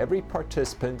payouts for every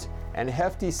participant, and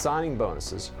hefty signing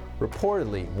bonuses,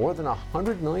 reportedly more than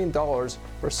 $100 million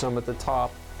for some at the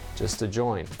top just to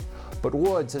join. But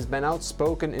Woods has been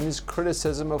outspoken in his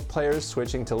criticism of players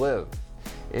switching to LIV.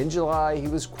 In July, he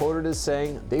was quoted as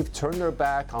saying they've turned their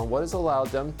back on what has allowed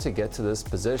them to get to this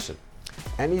position.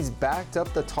 And he's backed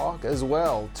up the talk as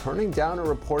well, turning down a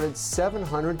reported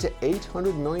 $700 to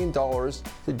 $800 million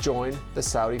to join the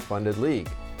Saudi-funded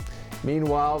league.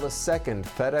 Meanwhile, the second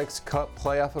FedEx Cup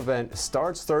playoff event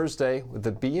starts Thursday with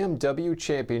the BMW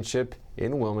Championship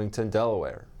in Wilmington,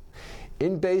 Delaware.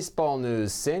 In baseball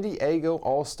news, San Diego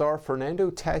All-Star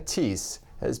Fernando Tatis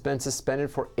has been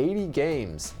suspended for 80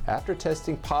 games after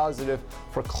testing positive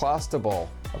for clostebol,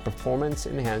 a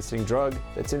performance-enhancing drug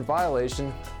that's in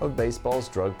violation of baseball's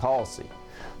drug policy.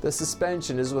 The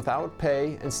suspension is without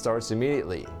pay and starts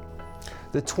immediately.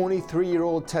 The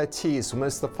 23-year-old Tatis will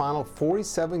miss the final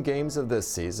 47 games of this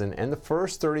season and the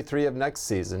first 33 of next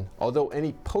season, although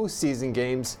any postseason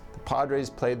games the Padres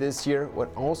play this year would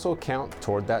also count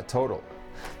toward that total.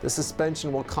 The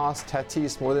suspension will cost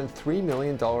Tatis more than $3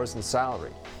 million in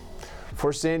salary.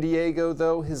 For San Diego,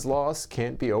 though, his loss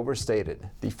can't be overstated.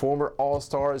 The former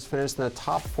All-Star has finished in the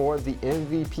top 4 of the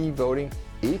MVP voting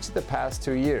each of the past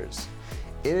 2 years.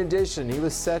 In addition, he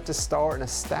was set to star in a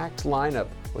stacked lineup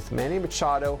with Manny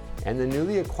Machado and the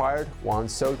newly acquired Juan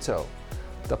Soto.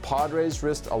 The Padres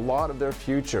risked a lot of their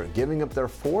future, giving up their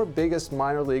 4 biggest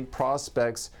minor league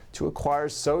prospects to acquire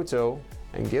Soto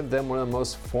and give them one of the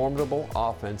most formidable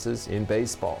offenses in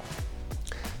baseball.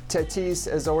 Tatis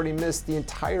has already missed the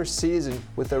entire season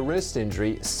with a wrist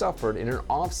injury suffered in an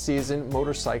off-season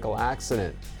motorcycle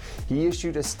accident. He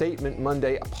issued a statement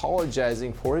Monday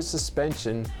apologizing for his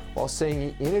suspension while saying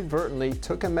he inadvertently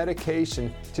took a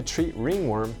medication to treat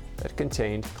ringworm that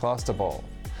contained clostebol.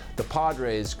 The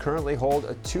Padres currently hold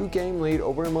a 2-game lead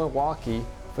over Milwaukee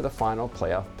for the final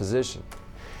playoff position.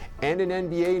 And in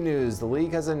NBA news, the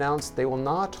league has announced they will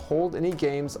not hold any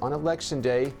games on Election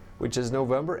Day, which is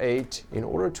November 8, in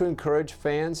order to encourage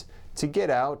fans to get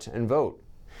out and vote.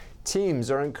 Teams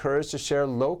are encouraged to share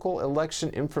local election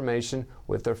information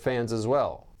with their fans as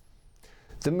well.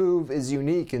 The move is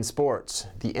unique in sports.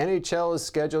 The NHL is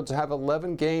scheduled to have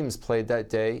 11 games played that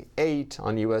day, 8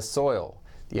 on U.S. soil.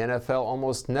 The NFL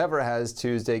almost never has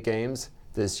Tuesday games.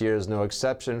 This year is no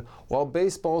exception, while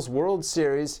baseball's World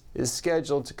Series is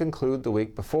scheduled to conclude the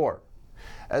week before.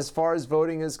 As far as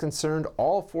voting is concerned,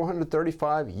 all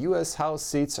 435 U.S. House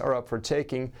seats are up for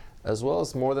taking, as well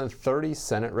as more than 30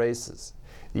 Senate races.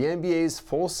 The NBA's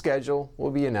full schedule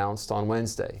will be announced on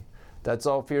Wednesday. That's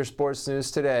all for your sports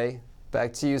news today.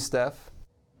 Back to you, Steph.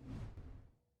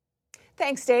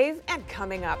 Thanks, Dave. And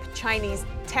coming up, Chinese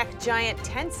tech giant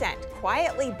Tencent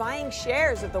quietly buying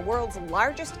shares of the world's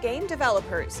largest game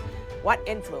developers. What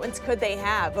influence could they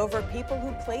have over people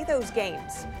who play those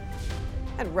games?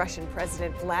 And Russian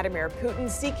President Vladimir Putin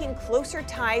seeking closer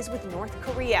ties with North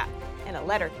Korea. In a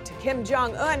letter to Kim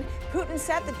Jong-un, Putin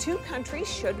said the two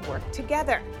countries should work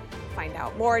together. Find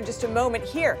out more in just a moment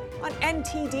here on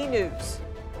NTD News.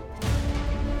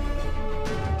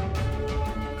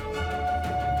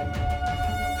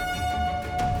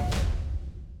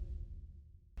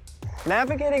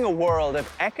 Navigating a world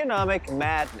of economic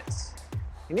madness,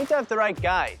 you need to have the right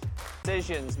guide.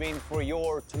 Decisions mean for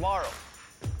your tomorrow.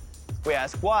 We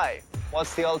ask why,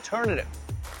 what's the alternative?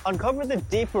 Uncover the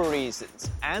deeper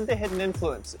reasons and the hidden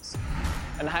influences,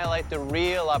 and highlight the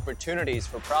real opportunities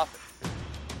for profit.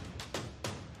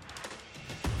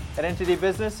 At NTD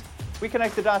Business, we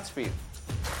connect the dots for you.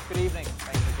 Good evening.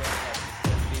 Thanks for joining us.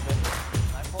 NTD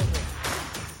Business. I'm Paul Green.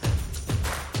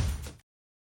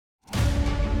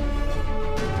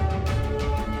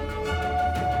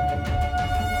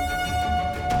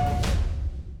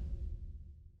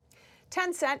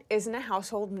 Tencent isn't a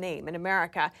household name in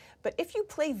America, but if you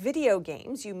play video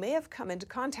games, you may have come into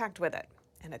contact with it.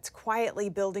 And it's quietly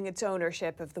building its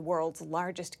ownership of the world's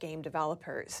largest game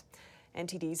developers.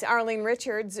 NTD's Arlene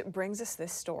Richards brings us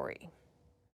this story.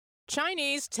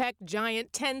 Chinese tech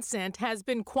giant Tencent has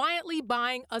been quietly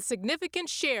buying a significant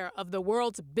share of the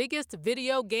world's biggest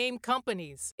video game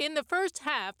companies. In the first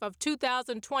half of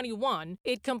 2021,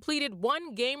 it completed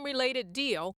one game-related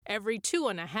deal every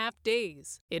 2.5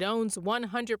 days. It owns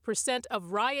 100%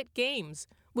 of Riot Games,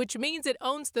 which means it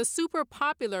owns the super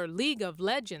popular League of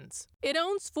Legends. It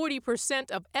owns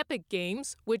 40% of Epic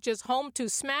Games, which is home to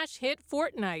smash hit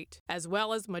Fortnite, as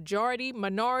well as majority,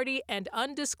 minority, and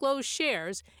undisclosed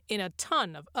shares in a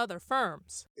ton of other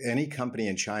firms. Any company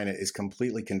in China is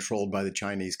completely controlled by the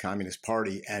Chinese Communist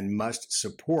Party and must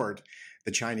support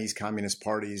the Chinese Communist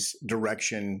Party's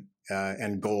direction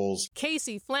and goals.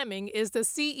 Casey Fleming is the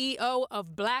CEO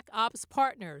of Black Ops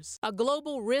Partners, a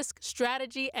global risk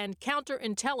strategy and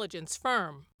counterintelligence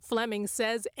firm. Fleming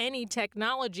says any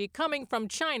technology coming from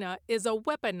China is a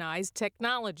weaponized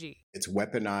technology. It's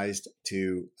weaponized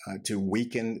to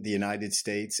weaken the United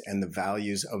States and the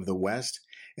values of the West.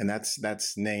 And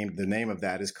the name of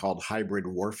that is called hybrid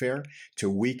warfare, to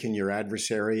weaken your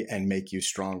adversary and make you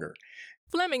stronger.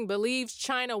 Fleming believes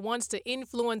China wants to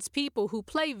influence people who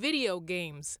play video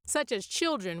games, such as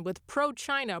children with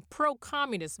pro-China,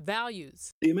 pro-communist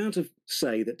values. The amount of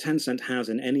say that Tencent has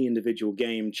in any individual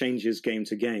game changes game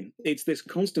to game. It's this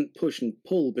constant push and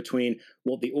pull between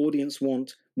what the audience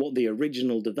want, what the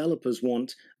original developers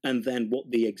want, and then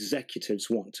what the executives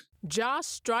want. Josh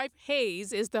Stripe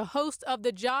Hayes is the host of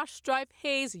the Josh Stripe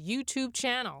Hayes YouTube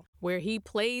channel, where he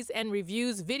plays and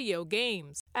reviews video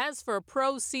games. As for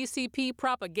pro-CCP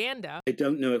propaganda, I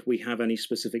don't know if we have any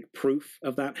specific proof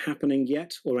of that happening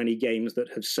yet, or any games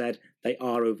that have said they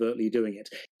are overtly doing it.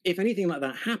 If anything like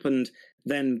that happened,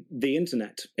 then the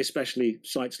internet, especially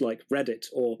sites like Reddit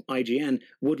or IGN,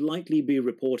 would likely be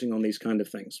reporting on these kind of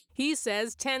things. He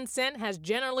says Tencent has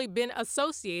generally been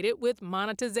associated with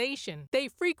monetization. They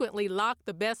frequently lock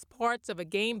the best parts of a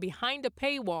game behind a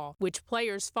paywall, which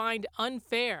players find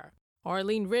unfair.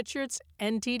 Arlene Richards,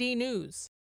 NTD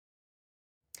News.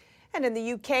 And in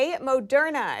the UK,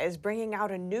 Moderna is bringing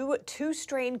out a new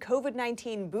 2-strain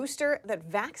COVID-19 booster that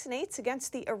vaccinates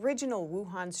against the original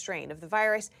Wuhan strain of the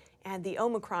virus and the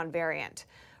Omicron variant.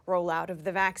 Rollout of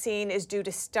the vaccine is due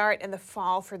to start in the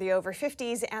fall for the over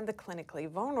 50s and the clinically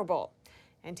vulnerable.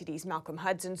 NTD's Malcolm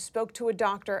Hudson spoke to a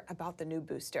doctor about the new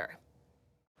booster.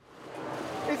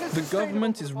 The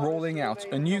government is rolling out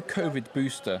a new COVID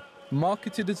booster,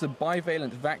 marketed as a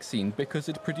bivalent vaccine because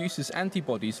it produces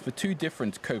antibodies for 2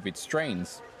 different COVID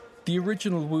strains, the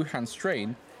original Wuhan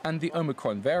strain and the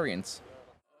Omicron variants.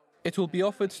 It will be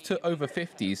offered to over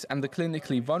 50s and the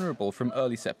clinically vulnerable from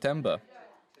early September.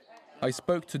 I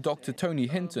spoke to Dr. Tony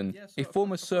Hinton, a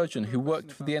former surgeon who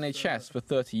worked for the NHS for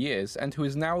 30 years and who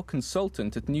is now a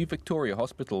consultant at New Victoria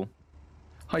Hospital.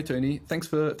 Hi Tony, thanks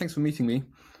for meeting me.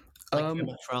 Thank you very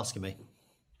much for asking me.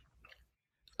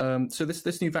 So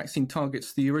this new vaccine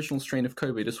targets the original strain of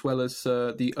COVID as well as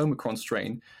the Omicron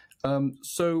strain.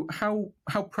 So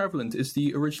how prevalent is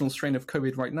the original strain of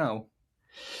COVID right now?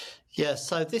 Yeah,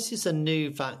 so this is a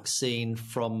new vaccine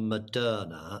from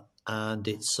Moderna, and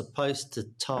it's supposed to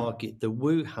target the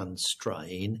Wuhan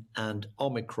strain and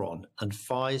Omicron, and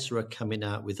Pfizer are coming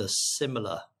out with a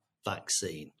similar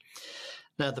vaccine.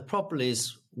 Now, the problem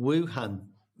is Wuhan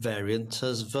variant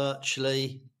has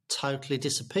virtually totally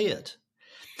disappeared.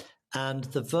 And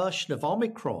the version of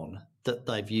Omicron that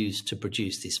they've used to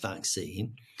produce this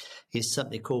vaccine is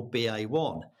something called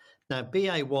BA1. Now,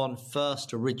 BA1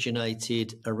 first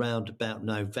originated around about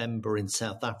November in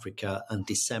South Africa and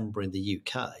December in the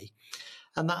UK,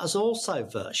 and that has also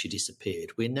virtually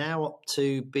disappeared. We're now up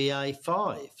to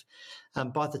BA5,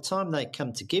 and by the time they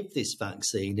come to give this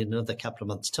vaccine in another couple of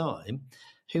months' time,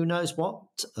 who knows what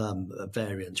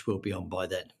variant will be on by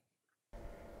then.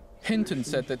 Hinton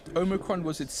said that Omicron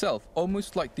was itself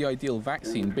almost like the ideal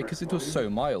vaccine because it was so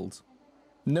mild.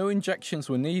 No injections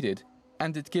were needed,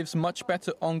 and it gives much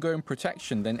better ongoing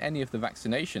protection than any of the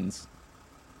vaccinations.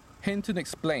 Hinton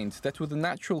explained that with a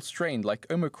natural strain like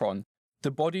Omicron, the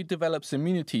body develops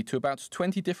immunity to about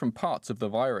 20 different parts of the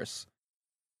virus,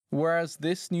 whereas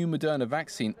this new Moderna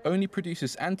vaccine only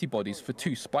produces antibodies for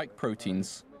 2 spike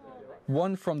proteins,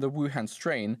 one from the Wuhan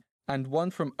strain and one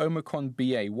from Omicron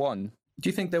BA1. Do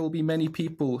you think there will be many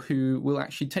people who will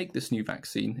actually take this new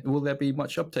vaccine? Will there be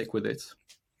much uptake with it?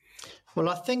 Well,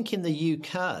 I think in the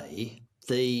UK,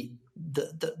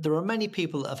 there are many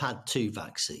people that have had 2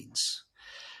 vaccines.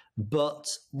 But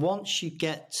once you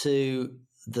get to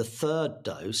the 3rd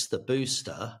dose, the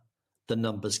booster, the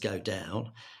numbers go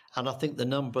down. And I think the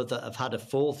number that have had a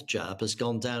 4th jab has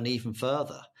gone down even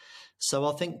further. So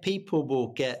I think people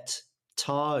will get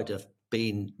tired of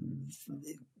being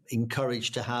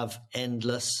encouraged to have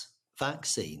endless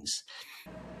vaccines.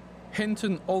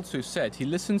 Hinton also said he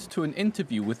listened to an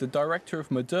interview with the director of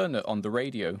Moderna on the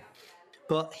radio.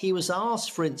 But he was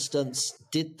asked, for instance,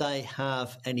 did they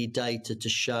have any data to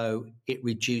show it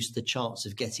reduced the chance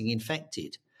of getting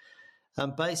infected?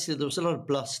 And basically there was a lot of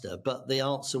bluster, but the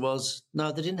answer was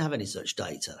no, they didn't have any such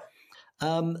data.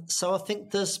 So I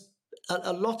think there's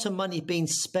a lot of money being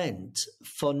spent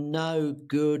for no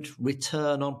good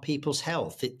return on people's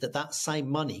health. That same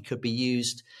money could be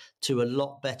used to a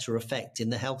lot better effect in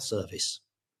the health service.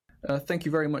 Thank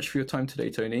you very much for your time today,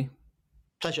 Tony.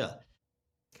 Pleasure.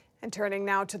 And turning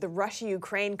now to the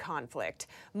Russia-Ukraine conflict.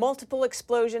 Multiple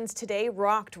explosions today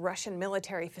rocked Russian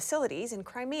military facilities in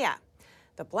Crimea.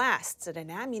 The blasts at an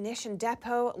ammunition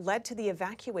depot led to the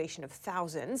evacuation of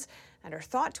thousands and are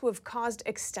thought to have caused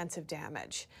extensive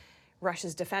damage.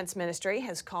 Russia's defense ministry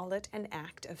has called it an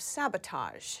act of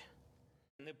sabotage.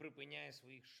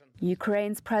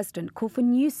 Ukraine's president called for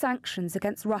new sanctions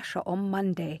against Russia on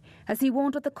Monday as he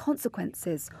warned of the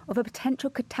consequences of a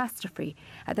potential catastrophe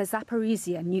at the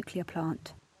Zaporizhzhia nuclear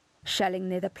plant. Shelling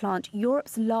near the plant,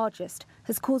 Europe's largest,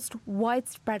 has caused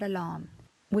widespread alarm,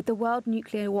 with the World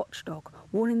Nuclear Watchdog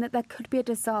warning that there could be a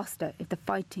disaster if the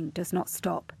fighting does not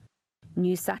stop.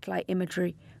 New satellite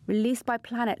imagery released by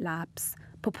Planet Labs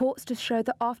purports to show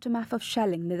the aftermath of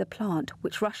shelling near the plant,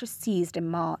 which Russia seized in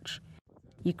March.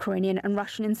 Ukrainian and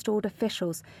Russian-installed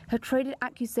officials have traded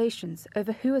accusations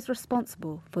over who is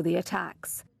responsible for the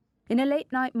attacks. In a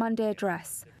late-night Monday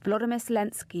address, Volodymyr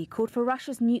Zelensky called for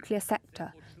Russia's nuclear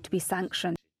sector to be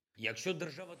sanctioned.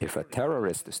 If a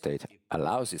terrorist state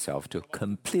allows itself to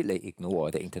completely ignore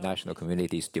the international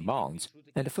community's demands,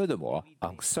 and furthermore,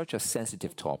 on such a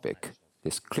sensitive topic,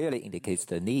 this clearly indicates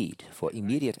the need for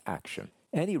immediate action.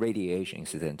 Any radiation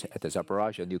incident at the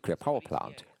Zaporizhzhia nuclear power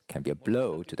plant can be a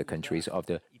blow to the countries of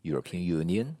the European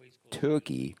Union,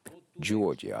 Turkey,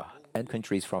 Georgia, and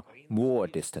countries from more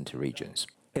distant regions.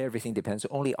 Everything depends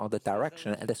only on the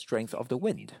direction and the strength of the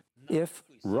wind. If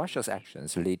Russia's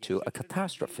actions lead to a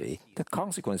catastrophe, the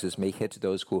consequences may hit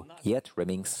those who yet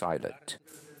remain silent.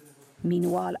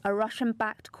 Meanwhile, a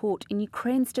Russian-backed court in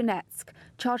Ukraine's Donetsk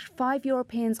charged 5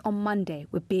 Europeans on Monday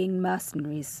with being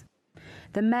mercenaries.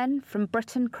 The men from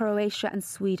Britain, Croatia and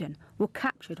Sweden were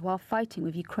captured while fighting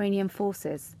with Ukrainian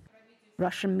forces.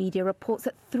 Russian media reports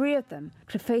that 3 of them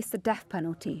could face the death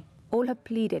penalty. All have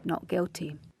pleaded not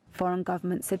guilty. Foreign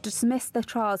governments have dismissed their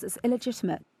trials as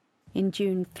illegitimate. In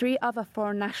June, 3 other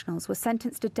foreign nationals were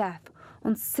sentenced to death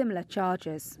on similar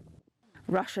charges.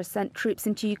 Russia sent troops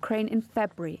into Ukraine in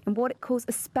February in what it calls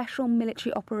a special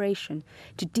military operation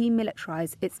to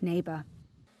demilitarize its neighbor.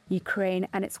 Ukraine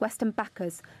and its Western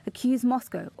backers accuse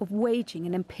Moscow of waging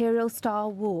an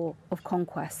imperial-style war of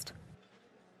conquest.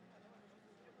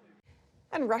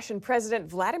 And Russian President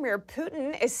Vladimir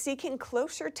Putin is seeking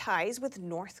closer ties with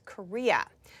North Korea.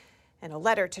 In a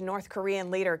letter to North Korean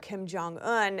leader Kim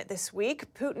Jong-un this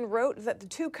week, Putin wrote that the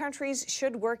two countries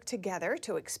should work together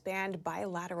to expand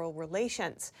bilateral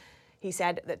relations. He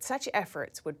said that such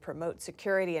efforts would promote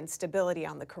security and stability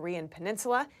on the Korean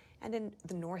peninsula and in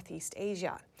the Northeast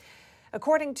Asia.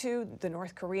 According to the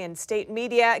North Korean state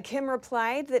media, Kim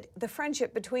replied that the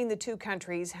friendship between the two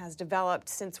countries has developed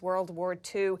since World War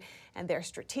II, and their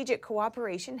strategic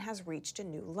cooperation has reached a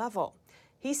new level.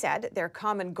 He said their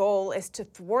common goal is to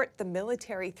thwart the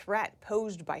military threat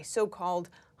posed by so-called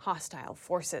hostile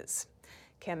forces.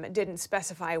 Kim didn't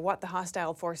specify what the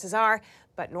hostile forces are,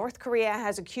 but North Korea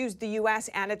has accused the U.S.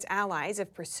 and its allies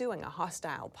of pursuing a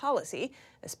hostile policy,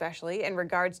 especially in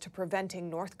regards to preventing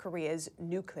North Korea's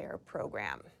nuclear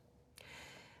program.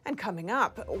 And coming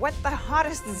up, what the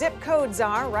hottest zip codes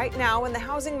are right now in the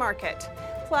housing market,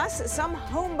 plus some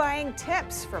home buying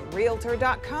tips from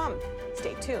Realtor.com.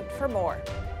 Stay tuned for more.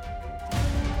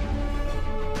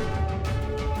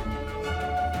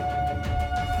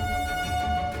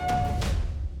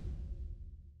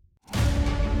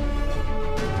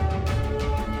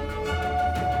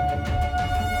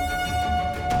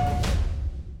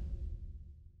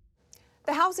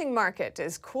 The housing market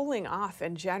is cooling off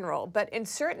in general, but in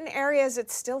certain areas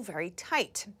it's still very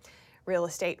tight. Real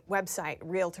estate website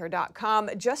Realtor.com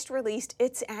just released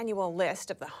its annual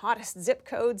list of the hottest zip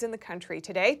codes in the country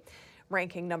today.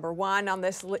 Ranking number 1 on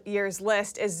this year's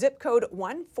list is zip code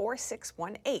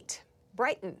 14618,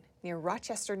 Brighton, near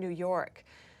Rochester, New York.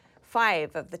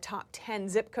 5 of the top 10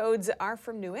 zip codes are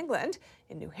from New England,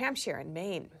 in New Hampshire and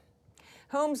Maine.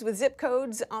 Homes with zip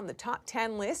codes on the top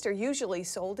 10 list are usually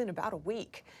sold in about a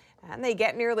week, and they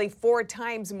get nearly 4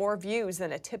 times more views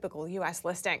than a typical U.S.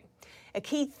 listing. A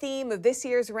key theme of this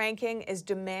year's ranking is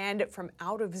demand from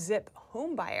out-of-zip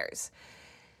home buyers.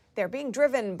 They're being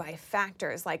driven by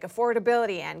factors like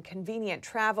affordability and convenient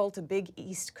travel to big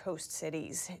East Coast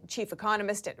cities. Chief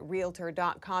economist at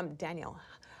Realtor.com, Daniel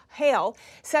Hale,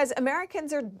 says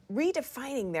Americans are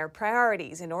redefining their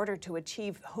priorities in order to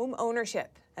achieve home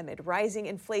ownership amid rising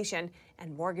inflation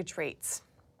and mortgage rates.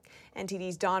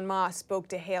 NTD's Don Ma spoke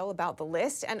to Hale about the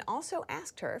list and also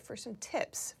asked her for some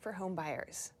tips for home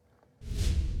buyers.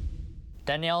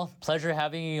 Danielle, pleasure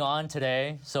having you on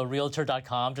today. So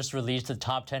Realtor.com just released the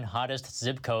top 10 hottest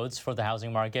zip codes for the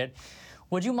housing market.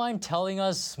 Would you mind telling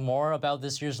us more about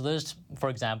this year's list? For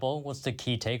example, what's the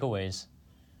key takeaways?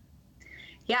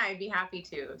 Yeah, I'd be happy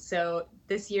to. So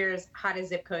this year's hottest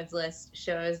zip codes list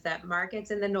shows that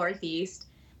markets in the Northeast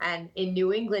and in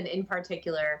New England in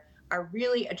particular are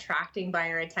really attracting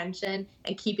buyer attention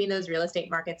and keeping those real estate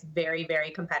markets very,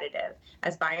 very competitive.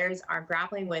 As buyers are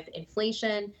grappling with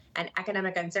inflation and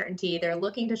economic uncertainty, they're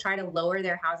looking to try to lower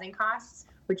their housing costs,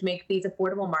 which make these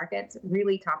affordable markets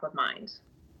really top of mind.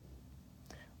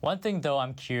 One thing, though,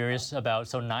 I'm curious about,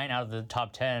 so 9 out of the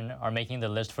top 10 are making the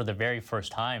list for the very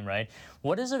first time, right?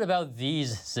 What is it about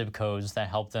these zip codes that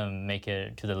help them make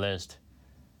it to the list?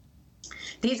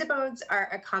 These zip codes are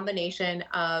a combination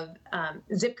of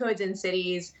zip codes in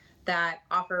cities that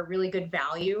offer really good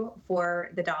value for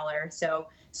the dollar. So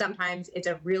sometimes it's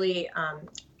a really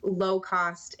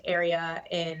low-cost area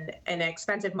in an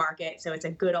expensive market, so it's a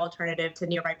good alternative to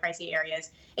nearby pricey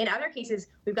areas. In other cases,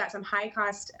 we've got some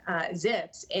high-cost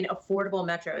zips in affordable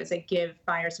metros that give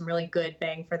buyers some really good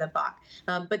bang for the buck.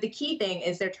 But the key thing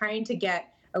is they're trying to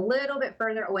get a little bit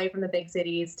further away from the big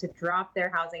cities to drop their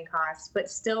housing costs, but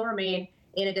still remain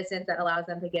in a distance that allows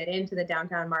them to get into the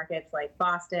downtown markets like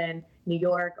Boston, New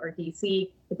York, or DC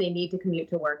if they need to commute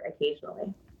to work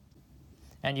occasionally.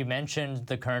 And you mentioned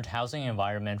the current housing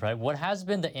environment, right? What has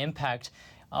been the impact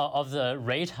of the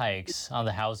rate hikes on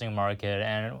the housing market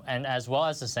and as well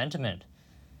as the sentiment?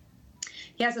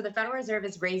 Yeah, so the Federal Reserve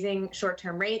is raising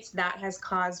short-term rates. That has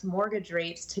caused mortgage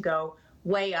rates to go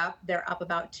way up. They're up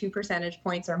about 2 percentage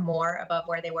points or more above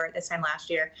where they were at this time last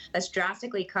year. That's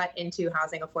drastically cut into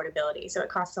housing affordability. So it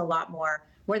costs a lot more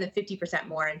than 50%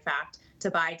 more, in fact, to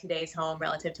buy today's home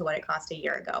relative to what it cost a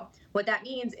year ago. What that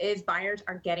means is buyers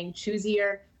are getting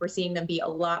choosier. We're seeing them be a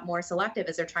lot more selective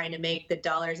as they're trying to make the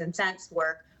dollars and cents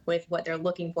work with what they're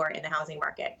looking for in the housing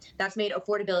market. That's made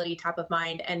affordability top of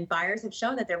mind, and buyers have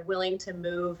shown that they're willing to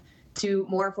move to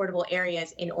more affordable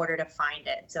areas in order to find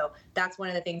it. So that's one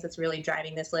of the things that's really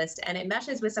driving this list, and it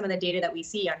meshes with some of the data that we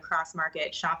see on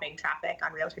cross-market shopping traffic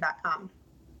on Realtor.com.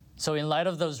 So in light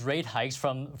of those rate hikes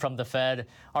from the Fed,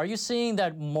 are you seeing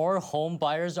that more home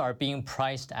buyers are being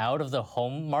priced out of the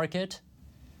home market?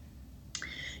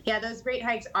 Yeah, those rate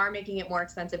hikes are making it more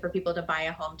expensive for people to buy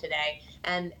a home today.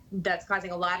 And that's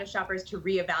causing a lot of shoppers to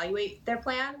reevaluate their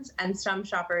plans and some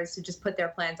shoppers to just put their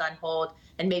plans on hold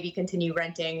and maybe continue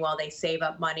renting while they save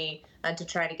up money to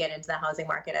try to get into the housing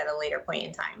market at a later point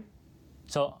in time.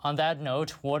 So on that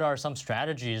note, what are some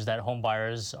strategies that home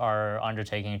buyers are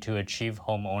undertaking to achieve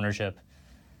home ownership?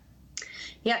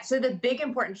 Yeah, so the big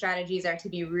important strategies are to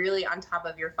be really on top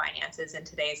of your finances in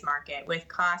today's market. With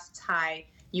costs high,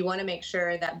 you want to make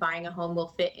sure that buying a home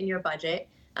will fit in your budget.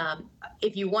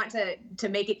 If you want to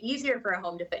make it easier for a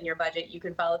home to fit in your budget, you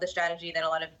can follow the strategy that a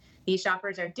lot of these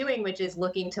shoppers are doing, which is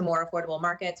looking to more affordable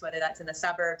markets, whether that's in the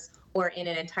suburbs or in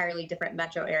an entirely different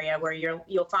metro area where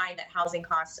you'll find that housing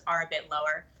costs are a bit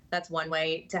lower. That's one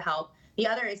way to help. The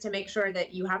other is to make sure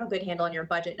that you have a good handle on your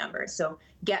budget numbers. So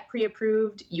get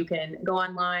pre-approved. You can go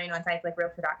online on sites like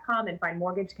Realtor.com and find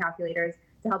mortgage calculators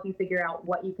to help you figure out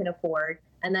what you can afford,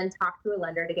 and then talk to a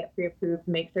lender to get pre-approved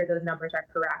to make sure those numbers are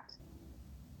correct.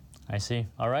 I see.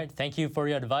 All right. Thank you for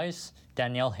your advice.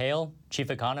 Danielle Hale,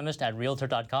 Chief Economist at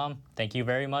Realtor.com. Thank you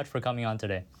very much for coming on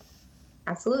today.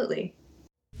 Absolutely.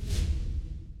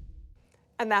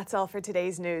 And that's all for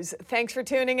today's news. Thanks for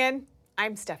tuning in.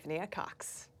 I'm Stephanie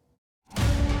Cox.